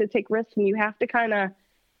 You have to take risks and you have to kind of,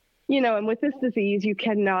 and with this disease, you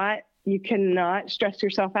cannot stress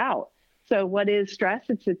yourself out. So what is stress?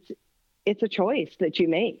 It's a choice that you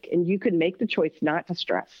make, and you could make the choice not to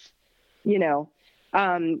stress, for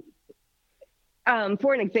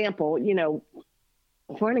an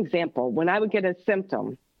example, when I would get a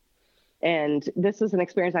symptom, and this was an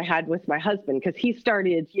experience I had with my husband, because he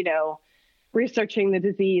started, researching the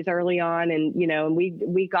disease early on, and and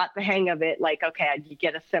we got the hang of it. Like, okay, you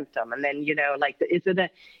get a symptom, and then like, is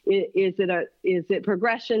it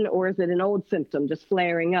progression, or is it an old symptom just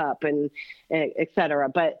flaring up, and et cetera.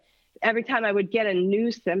 But every time I would get a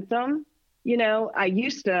new symptom,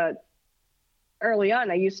 early on,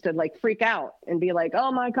 I used to like freak out and be like,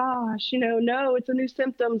 oh my gosh, no, it's a new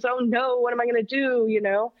symptoms. Oh no, what am I going to do?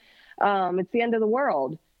 It's the end of the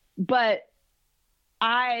world. But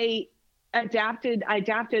I adapted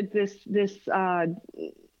this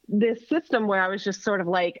system where I was just sort of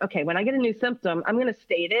like, okay, when I get a new symptom, I'm going to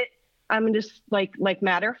state it. I'm just like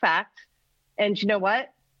matter of fact. And you know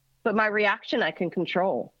what? But my reaction, I can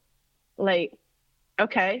control. Like,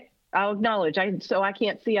 okay, I'll acknowledge. So I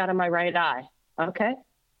can't see out of my right eye. Okay.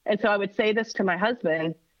 And so I would say this to my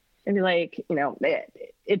husband and be like,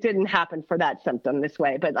 it didn't happen for that symptom this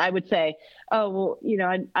way, but I would say, oh, well,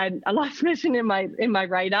 I lost vision in my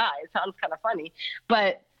right eye. It sounds kind of funny,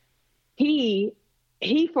 but he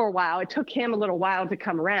for a while, it took him a little while to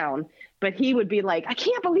come around, but he would be like, I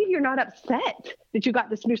can't believe you're not upset that you got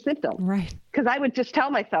this new symptom. Right. Cause I would just tell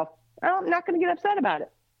myself, oh, I'm not going to get upset about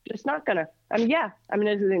it. Just not going to, I'm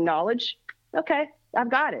going to acknowledge. Okay. I've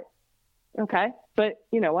got it. Okay. But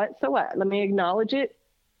you know what? So what? Let me acknowledge it.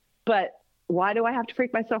 But why do I have to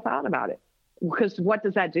freak myself out about it? Because what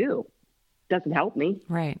does that do? Doesn't help me.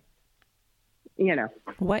 Right. You know.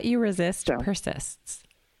 What you resist persists.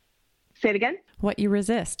 Say it again? What you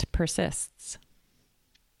resist persists.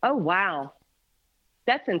 Oh, wow.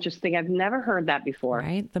 That's interesting. I've never heard that before.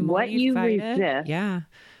 Right. The more you fight it,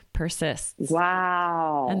 persists.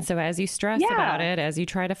 Wow. And so as you stress about it, as you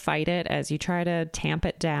try to fight it, as you try to tamp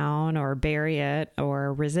it down or bury it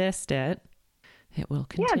or resist it, it will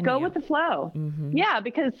continue. Yeah, go with the flow. Mm-hmm. Yeah,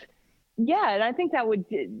 because, and I think that would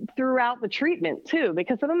throughout the treatment too,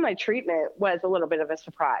 because some of my treatment was a little bit of a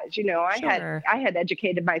surprise. You know, I had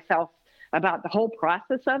educated myself about the whole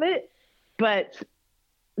process of it, but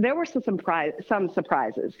there were some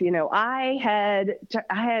surprises. You know, I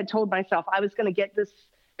had told myself I was going to get this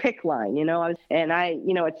PICC line, you know, I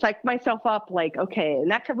psyched myself up like, okay. And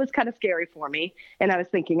that was kind of scary for me. And I was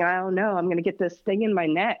thinking, oh no, I'm going to get this thing in my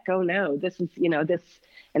neck. Oh no, this is, you know, this,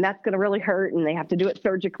 and that's going to really hurt. And they have to do it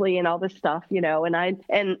surgically and all this stuff, you know,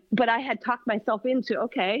 but I had talked myself into,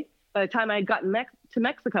 okay, by the time I had gotten to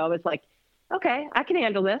Mexico, I was like, okay, I can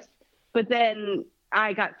handle this. But then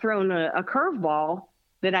I got thrown a curveball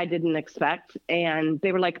that I didn't expect. And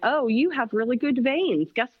they were like, oh, you have really good veins.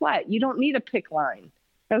 Guess what? You don't need a PICC line.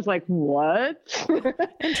 I was like, what?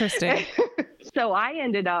 Interesting. So I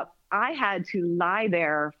had to lie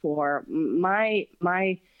there for my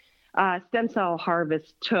stem cell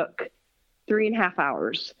harvest took 3.5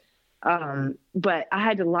 hours. But I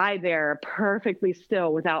had to lie there perfectly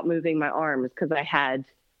still without moving my arms because I had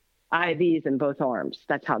IVs in both arms.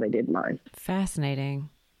 That's how they did mine. Fascinating.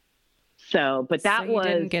 So, but that you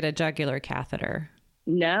didn't get a jugular catheter.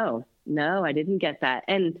 No, I didn't get that.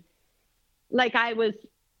 And like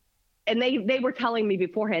and they were telling me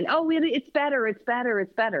beforehand, oh, it's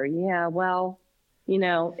better. Yeah, well, you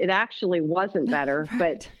know, it actually wasn't better, right.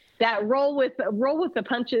 But that roll with the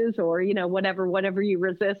punches or, you know, whatever you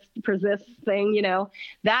persist thing, you know,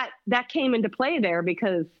 that came into play there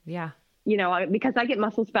because, you know, because I get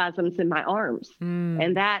muscle spasms in my arms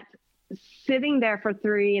and that sitting there for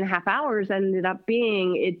 3.5 hours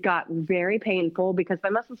it got very painful because my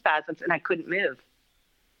muscle spasms and I couldn't move.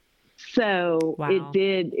 So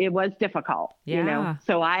it was difficult, you know,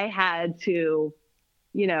 so I had to,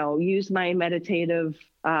 you know, use my meditative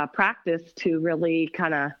practice to really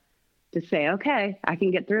kind of to say, okay, I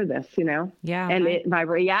can get through this, you know, and my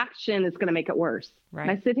reaction is going to make it worse. Right.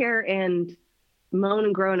 If I sit here and moan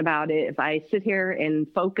and groan about it, if I sit here and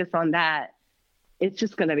focus on that, it's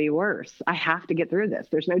just going to be worse. I have to get through this.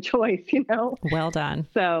 There's no choice, you know? Well done.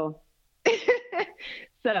 So,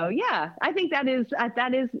 I think that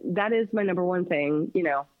is my number one thing, you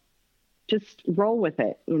know, just roll with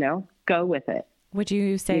it, you know, go with it. Would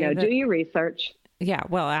you say, you know, do your research? Yeah,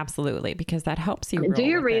 well, absolutely. Because that helps you do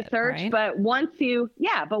your research. Right? But once you've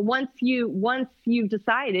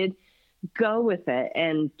decided, go with it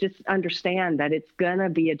and just understand that it's going to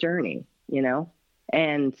be a journey, you know,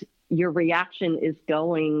 and your reaction is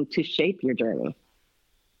going to shape your journey.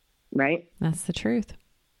 Right. That's the truth.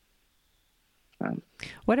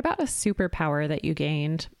 What about a superpower that you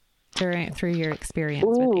gained through your experience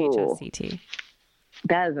with HSCT?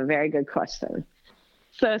 That is a very good question.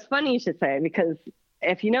 So it's funny you should say, because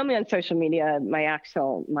if you know me on social media,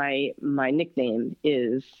 my nickname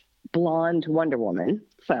is Blonde Wonder Woman.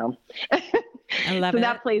 So I love it. So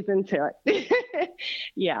that plays into it.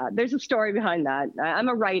 Yeah, there's a story behind that. I'm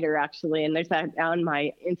a writer actually, and there's that on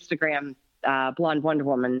my Instagram, Blonde Wonder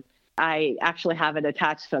Woman. I actually have it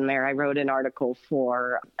attached on there. I wrote an article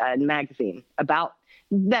for a magazine about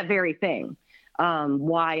that very thing,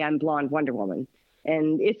 why I'm Blonde Wonder Woman.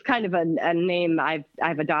 And it's kind of a name I've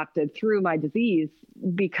adopted through my disease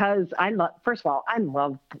because first of all, I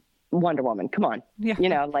love Wonder Woman. Come on. Yeah. You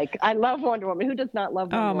know, like I love Wonder Woman. Who does not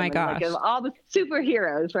love Wonder Woman? Oh my gosh. Like, all the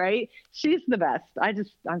superheroes, right? She's the best.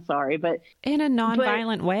 I'm sorry, but in a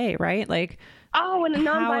non-violent way, right? Like, in a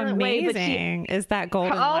non-violent way. How amazing is that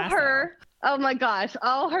golden lasso? Oh my gosh,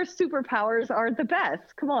 all her superpowers are the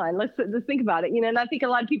best. Come on, let's think about it. You know, and I think a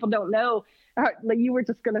lot of people don't know, like you were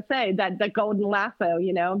just going to say, that the golden lasso,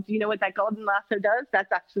 you know. Do you know what that golden lasso does?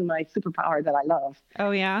 That's actually my superpower that I love.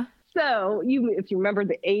 Oh, yeah? So if you remember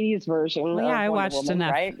the 80s version. Well, yeah, I watched Woman,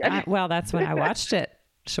 enough. Right? Well, that's when I watched it.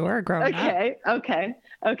 Sure, growing up.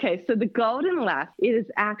 Okay. So the golden lasso, it is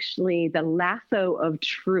actually the lasso of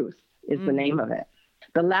truth is the name of it.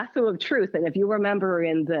 The lasso of truth. And if you remember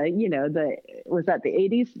in was that the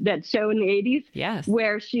 80s, that show in the 80s? Yes.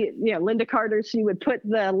 Where Linda Carter, she would put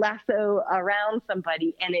the lasso around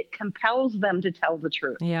somebody and it compels them to tell the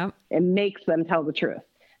truth. Yeah. It makes them tell the truth.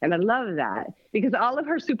 And I love that because all of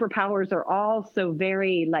her superpowers are all so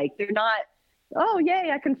very, like, they're not oh,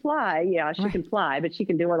 yay, I can fly. Yeah, she can fly, but she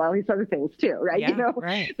can do all these other things too, right? Yeah, you know,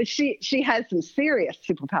 right. but she has some serious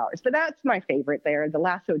superpowers. But that's my favorite there, the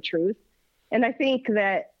lasso of truth. And I think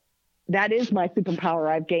that is my superpower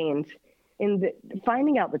I've gained in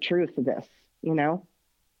finding out the truth of this, you know.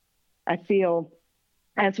 I feel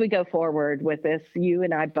as we go forward with this, you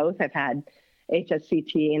and I both have had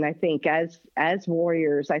HSCT, and I think as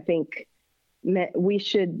warriors, I think we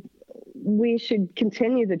should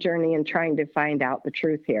continue the journey in trying to find out the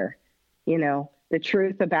truth here, you know, the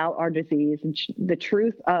truth about our disease, the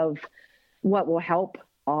truth of what will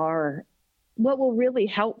really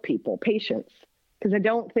help people, patients, because I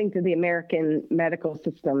don't think that the American medical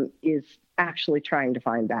system is actually trying to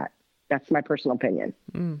find that. That's my personal opinion.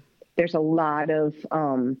 There's a lot of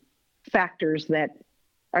factors that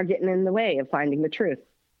are getting in the way of finding the truth.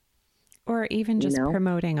 Or even just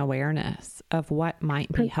promoting awareness of what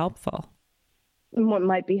might be helpful. What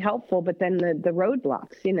might be helpful, but then the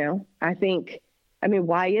roadblocks, you know, I mean,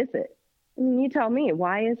 why is it? I mean, you tell me,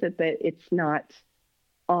 why is it that it's not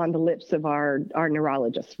on the lips of our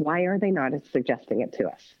neurologists? Why are they not suggesting it to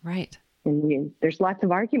us? Right. And there's lots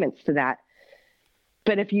of arguments to that.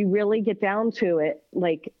 But if you really get down to it,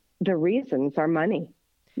 like the reasons are money.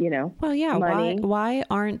 You know, well, yeah. Why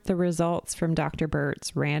aren't the results from Dr.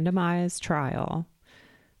 Burt's randomized trial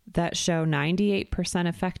that show 98%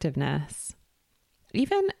 effectiveness,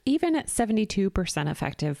 even at 72%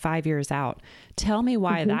 effective 5 years out? Tell me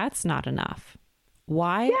why that's not enough.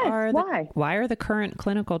 Why are the current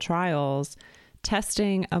clinical trials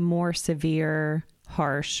testing a more severe,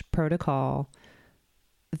 harsh protocol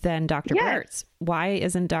than Dr. Burt's? Why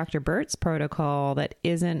isn't Dr. Burt's protocol that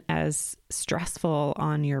isn't as stressful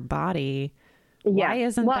on your body? Why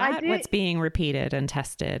isn't that what's being repeated and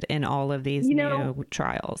tested in all of these new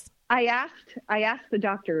trials? I asked the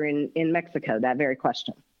doctor in Mexico that very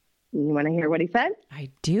question. You want to hear what he said? I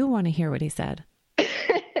do want to hear what he said.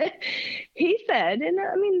 He said, and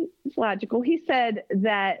I mean, it's logical. He said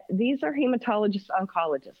that these are hematologist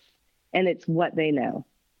oncologists, and it's what they know.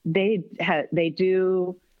 They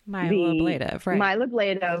do myeloablative, right?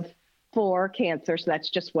 Myeloablative for cancer, so that's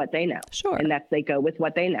just what they know. Sure. And they go with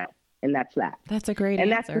what they know, and that's that. That's a great answer.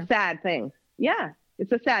 And that's the sad thing. Yeah, it's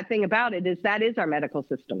the sad thing about it is that is our medical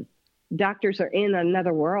system. Doctors are in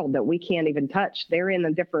another world that we can't even touch. They're in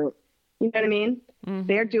a different, you know what I mean? Mm-hmm.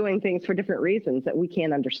 They're doing things for different reasons that we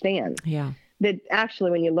can't understand. Yeah. That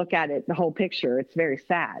actually, when you look at it, the whole picture, it's very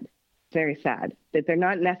sad. Very sad that they're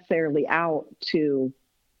not necessarily out to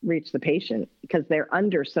reach the patient because they're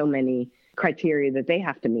under so many criteria that they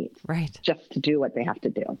have to meet just to do what they have to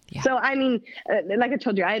do. Yeah. So, I mean, like I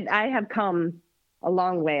told you, I have come a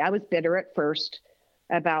long way. I was bitter at first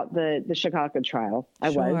about the Chicago trial. I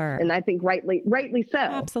was, and I think rightly so.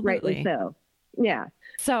 Absolutely. Rightly so. Yeah.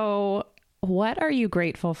 So what are you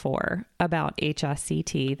grateful for about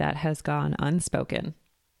HSCT that has gone unspoken?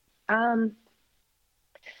 I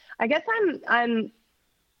guess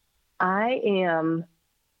I am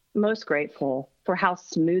most grateful for how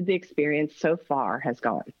smooth the experience so far has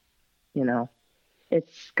gone. You know,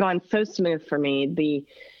 it's gone so smooth for me.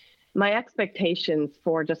 My expectations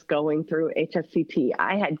for just going through HSCT,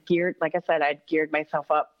 I'd geared myself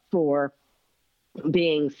up for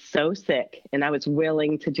being so sick, and I was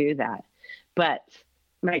willing to do that. But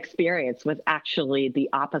my experience was actually the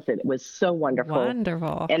opposite. It was so wonderful.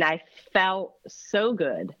 Wonderful. And I felt so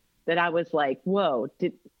good that I was like, whoa,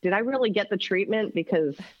 did I really get the treatment?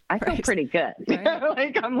 Because I felt pretty good.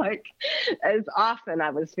 Right. I'm like, as often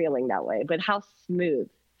I was feeling that way, but how smooth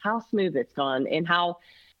it's gone, and how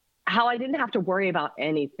I didn't have to worry about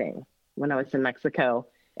anything when I was in Mexico,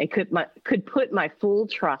 and could put my full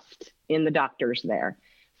trust in the doctors there,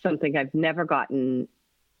 something I've never gotten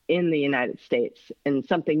in the United States, and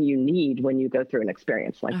something you need when you go through an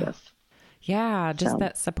experience like this. Yeah, just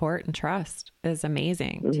that support and trust is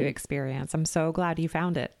amazing to experience. I'm so glad you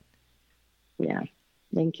found it. Yeah,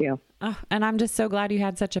 thank you. Oh, and I'm just so glad you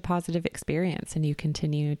had such a positive experience and you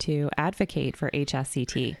continue to advocate for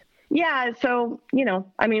HSCT. Yeah, so, you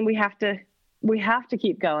know, I mean, we have to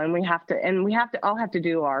keep going. We have to all have to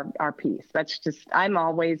do our piece. That's just, I'm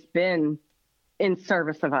always been in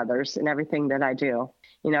service of others in everything that I do.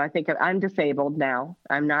 You know, I think I'm disabled now.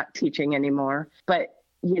 I'm not teaching anymore, but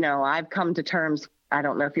you know, I've come to terms, I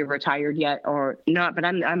don't know if you're retired yet or not, but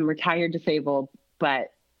I'm retired disabled,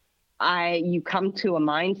 but you come to a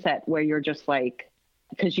mindset where you're just like,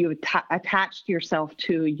 because you attached yourself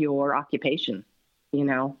to your occupation, you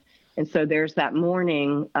know? And so there's that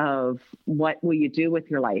mourning of what will you do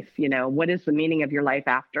with your life? You know, what is the meaning of your life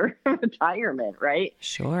after retirement, right?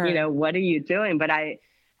 Sure. You know, what are you doing? But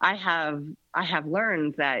I have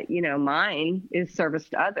learned that, mine is service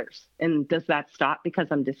to others. And does that stop because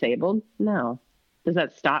I'm disabled? No. Does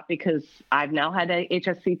that stop because I've now had a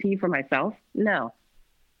HSCT for myself? No.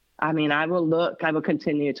 I mean, I will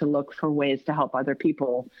continue to look for ways to help other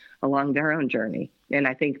people along their own journey. And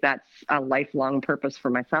I think that's a lifelong purpose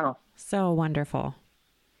for myself. So wonderful.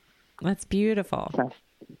 That's beautiful. So,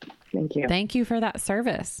 thank you. Thank you for that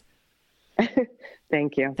service.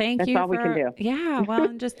 Thank you. That's all we can do. Yeah. Well,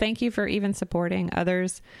 and just thank you for even supporting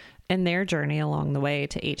others in their journey along the way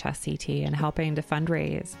to HSCT and helping to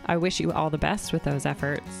fundraise. I wish you all the best with those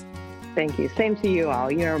efforts. Thank you. Same to you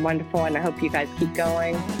all. You're wonderful, and I hope you guys keep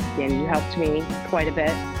going. And you helped me quite a bit,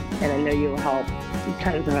 and I know you will help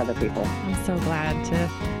tons of other people. I'm so glad to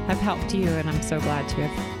have helped you, and I'm so glad to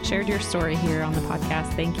have shared your story here on the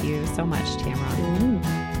podcast. Thank you so much, Tamron.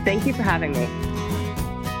 Thank you for having me.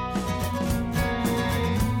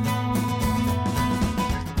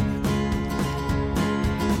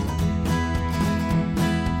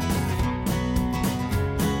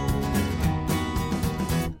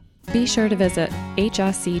 Be sure to visit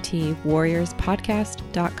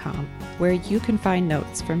hsctwarriorspodcast.com, where you can find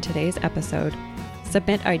notes from today's episode,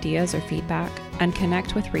 submit ideas or feedback, and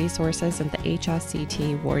connect with resources of the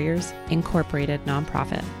HSCT Warriors Incorporated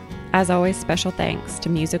nonprofit. As always, special thanks to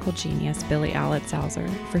musical genius Billy Alitzhauser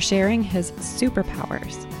for sharing his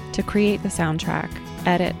superpowers to create the soundtrack,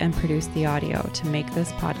 edit, and produce the audio to make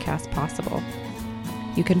this podcast possible.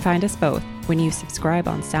 You can find us both when you subscribe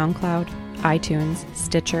on SoundCloud, iTunes,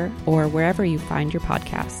 Stitcher, or wherever you find your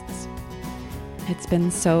podcasts. It's been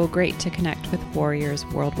so great to connect with warriors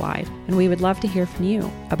worldwide, and we would love to hear from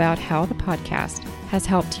you about how the podcast has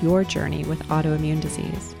helped your journey with autoimmune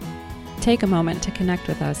disease. Take a moment to connect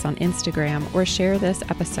with us on Instagram or share this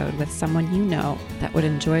episode with someone you know that would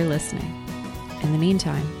enjoy listening. In the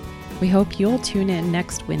meantime, we hope you'll tune in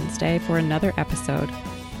next Wednesday for another episode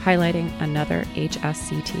highlighting another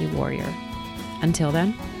HSCT warrior. Until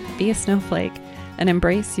then, be a snowflake and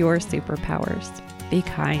embrace your superpowers. Be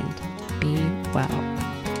kind. Be well.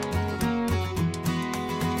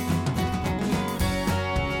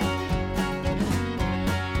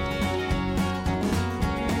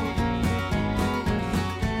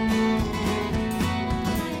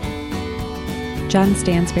 John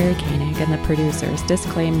Stansberry Koenig and the producers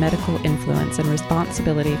disclaim medical influence and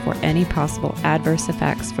responsibility for any possible adverse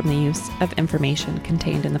effects from the use of information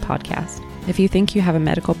contained in the podcast. If you think you have a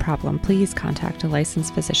medical problem, please contact a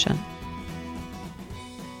licensed physician.